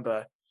can't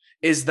remember,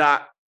 is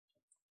that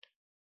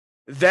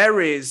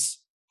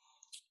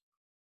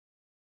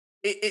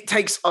it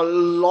takes a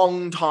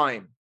long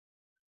time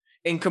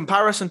in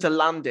comparison to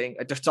landing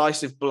a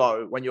decisive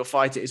blow when your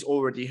fighter is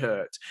already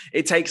hurt.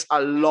 It takes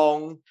a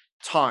long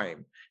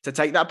time to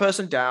take that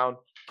person down,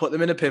 put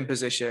them in a pin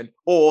position,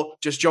 or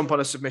just jump on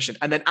a submission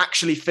and then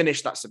actually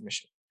finish that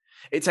submission.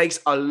 It takes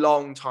a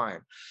long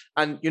time.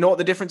 And you know what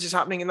the difference is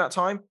happening in that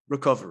time?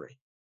 Recovery.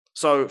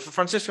 So for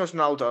Francisco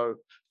Trinaldo,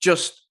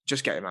 just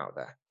get him out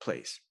there,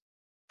 please.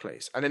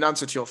 Please. And in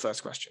answer to your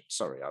first question,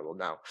 sorry, I will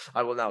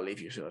now leave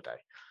you to your day.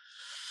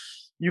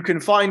 You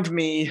can find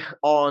me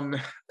on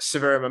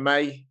Severe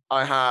MMA.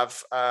 I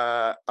have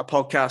a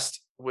podcast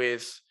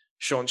with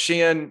Sean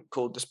Sheehan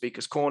called The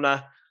Speaker's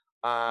Corner.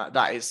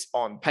 That is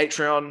on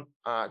Patreon.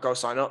 Go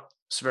sign up,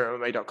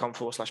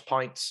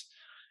 severemma.com/pints,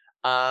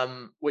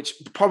 which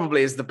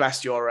probably is the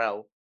best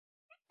URL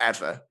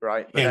ever,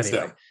 right? But Hands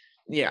anyway, down.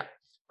 yeah.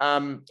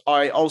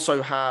 I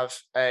also have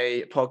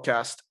a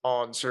podcast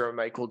on Severe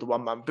MMA called The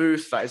One Man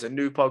Booth. That is a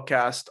new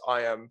podcast.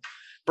 I am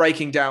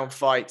breaking down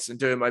fights and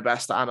doing my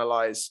best to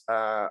analyze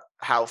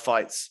how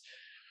fights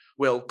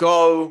will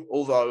go,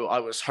 although I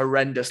was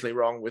horrendously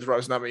wrong with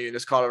Rose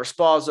Namajunas, Carla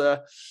Esparza.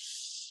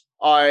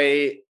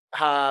 I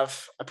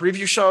have a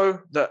preview show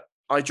that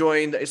I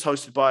joined that is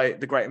hosted by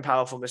the great and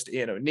powerful Mr.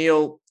 Ian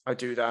O'Neill. I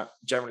do that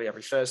generally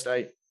every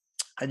Thursday.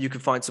 And you can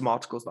find some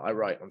articles that I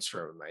write on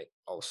Severe MMA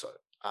also.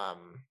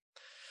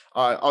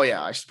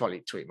 I should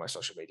probably tweet my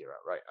social media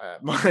out,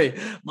 right?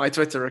 My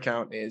Twitter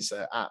account is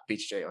at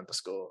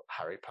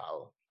BJ_Harry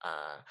Powell.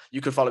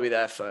 You can follow me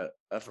there for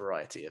a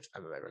variety of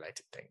MMA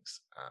related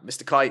things.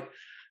 Mr. Kite,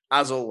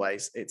 as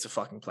always, it's a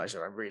fucking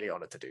pleasure. I'm really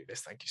honored to do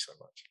this. Thank you so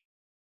much.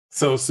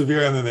 So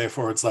Severe MMA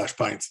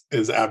 /pints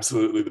is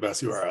absolutely the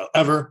best URL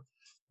ever.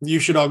 You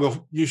should all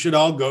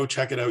go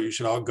check it out. You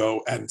should all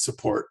go and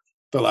support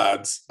the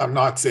lads. I'm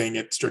not saying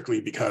it strictly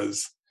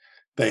because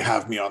they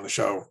have me on the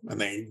show and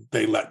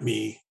they let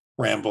me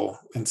ramble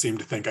and seem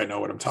to think I know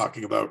what I'm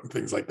talking about and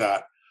things like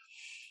that.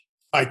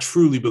 I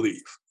truly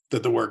believe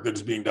that the work that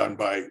is being done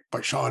by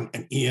Sean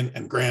and Ian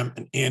and Graham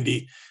and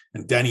Andy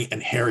and Denny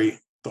and Harry,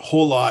 the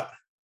whole lot,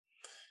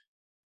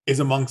 is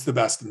amongst the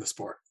best in the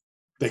sport.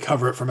 They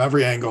cover it from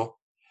every angle.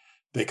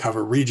 They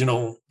cover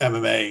regional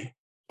MMA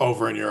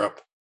over in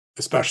Europe,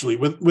 especially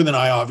with an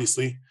eye,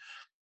 obviously,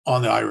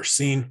 on the Irish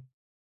scene.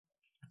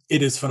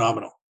 It is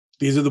phenomenal.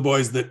 These are the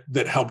boys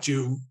that helped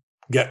you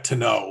get to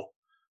know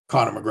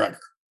Conor McGregor,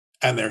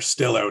 and they're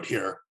still out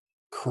here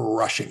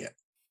crushing it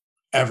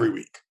every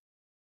week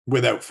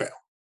without fail.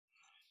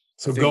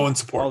 So go and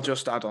support. I'll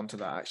just add on to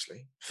that,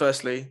 actually.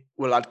 Firstly,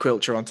 we'll add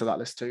Quilcher onto that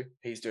list too.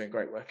 He's doing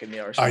great work in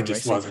the Irish. I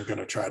just wasn't going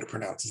to try to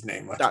pronounce his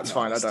name. That's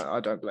fine. I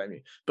don't blame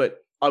you.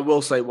 But I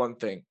will say one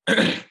thing,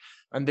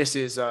 and this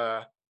is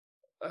to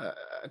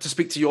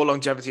speak to your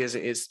longevity as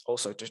it is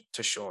also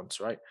to Sean's,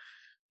 right?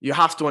 You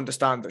have to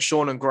understand that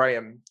Sean and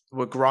Graham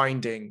were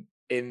grinding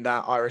in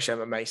that Irish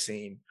MMA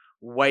scene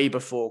way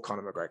before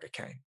Conor McGregor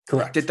came.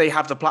 Correct. Did they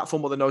have the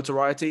platform or the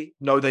notoriety?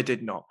 No, they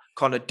did not.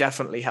 Conor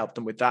definitely helped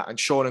them with that. And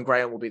Sean and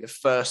Graham will be the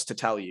first to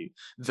tell you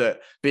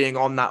that being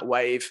on that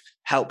wave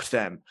helped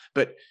them.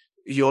 But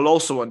you'll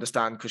also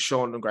understand, because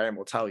Sean and Graham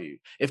will tell you,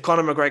 if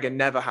Conor McGregor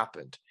never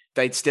happened,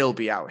 they'd still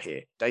be out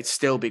here. They'd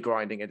still be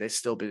grinding and they'd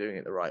still be doing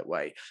it the right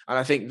way. And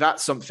I think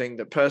that's something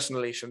that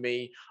personally for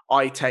me,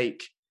 I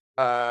take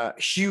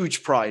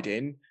huge pride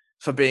in,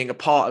 for being a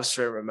part of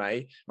Severe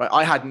MMA. Right?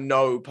 I had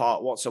no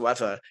part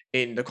whatsoever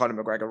in the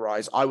Conor McGregor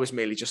rise. I was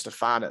merely just a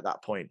fan at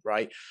that point,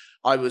 right?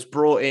 I was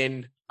brought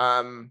in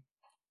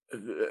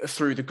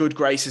through the good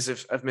graces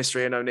of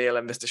Mr. Ian O'Neill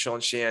and Mr. Sean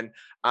Sheehan,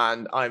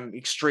 and I'm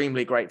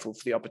extremely grateful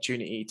for the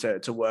opportunity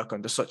to work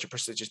under such a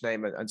prestigious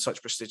name and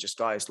such prestigious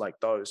guys like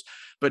those.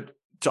 But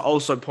to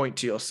also point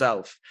to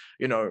yourself,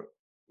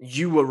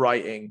 you were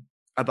writing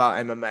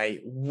about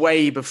MMA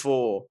way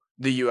before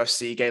the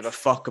UFC gave a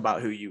fuck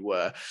about who you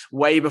were,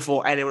 way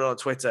before anyone on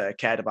Twitter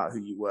cared about who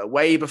you were,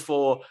 way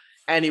before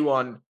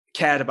anyone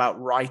cared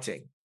about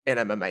writing in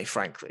MMA,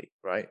 frankly,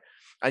 right?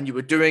 And you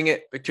were doing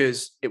it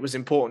because it was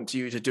important to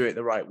you to do it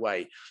the right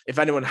way. If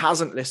anyone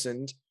hasn't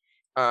listened,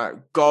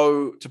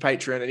 go to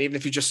Patreon. And even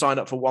if you just sign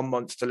up for 1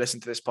 month to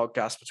listen to this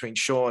podcast between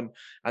Sean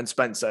and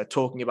Spencer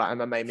talking about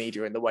MMA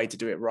media and the way to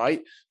do it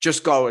right,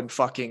 just go and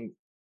fucking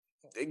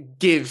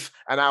give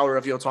an hour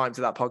of your time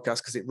to that podcast,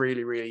 because it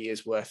really, really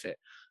is worth it.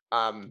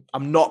 I'm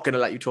not going to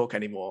let you talk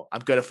anymore. I'm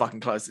going to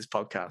fucking close this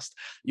podcast.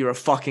 You're a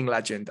fucking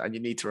legend, and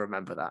you need to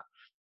remember that.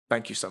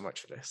 Thank you so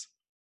much for this.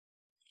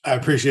 I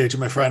appreciate you,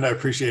 my friend. I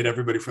appreciate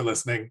everybody for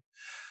listening.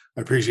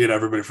 I appreciate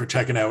everybody for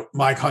checking out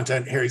my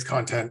content, Harry's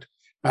content.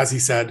 As he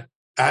said,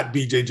 at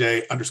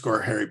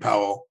BJJ_Harry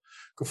Powell.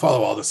 Go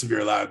follow all the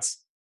Severe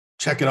lads.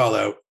 Check it all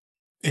out.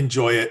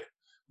 Enjoy it.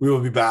 We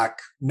will be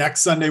back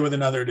next Sunday with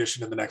another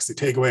edition of the Next Day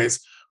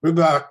Takeaways. We'll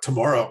be back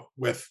tomorrow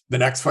with the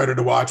next fighter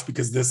to watch,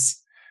 because this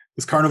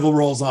carnival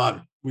rolls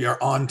on. We are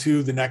on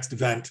to the next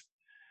event.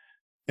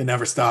 It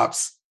never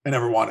stops. I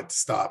never want it to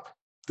stop.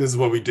 This is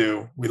what we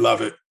do. We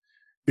love it.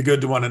 Be good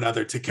to one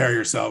another. Take care of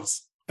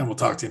yourselves, and we'll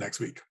talk to you next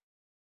week.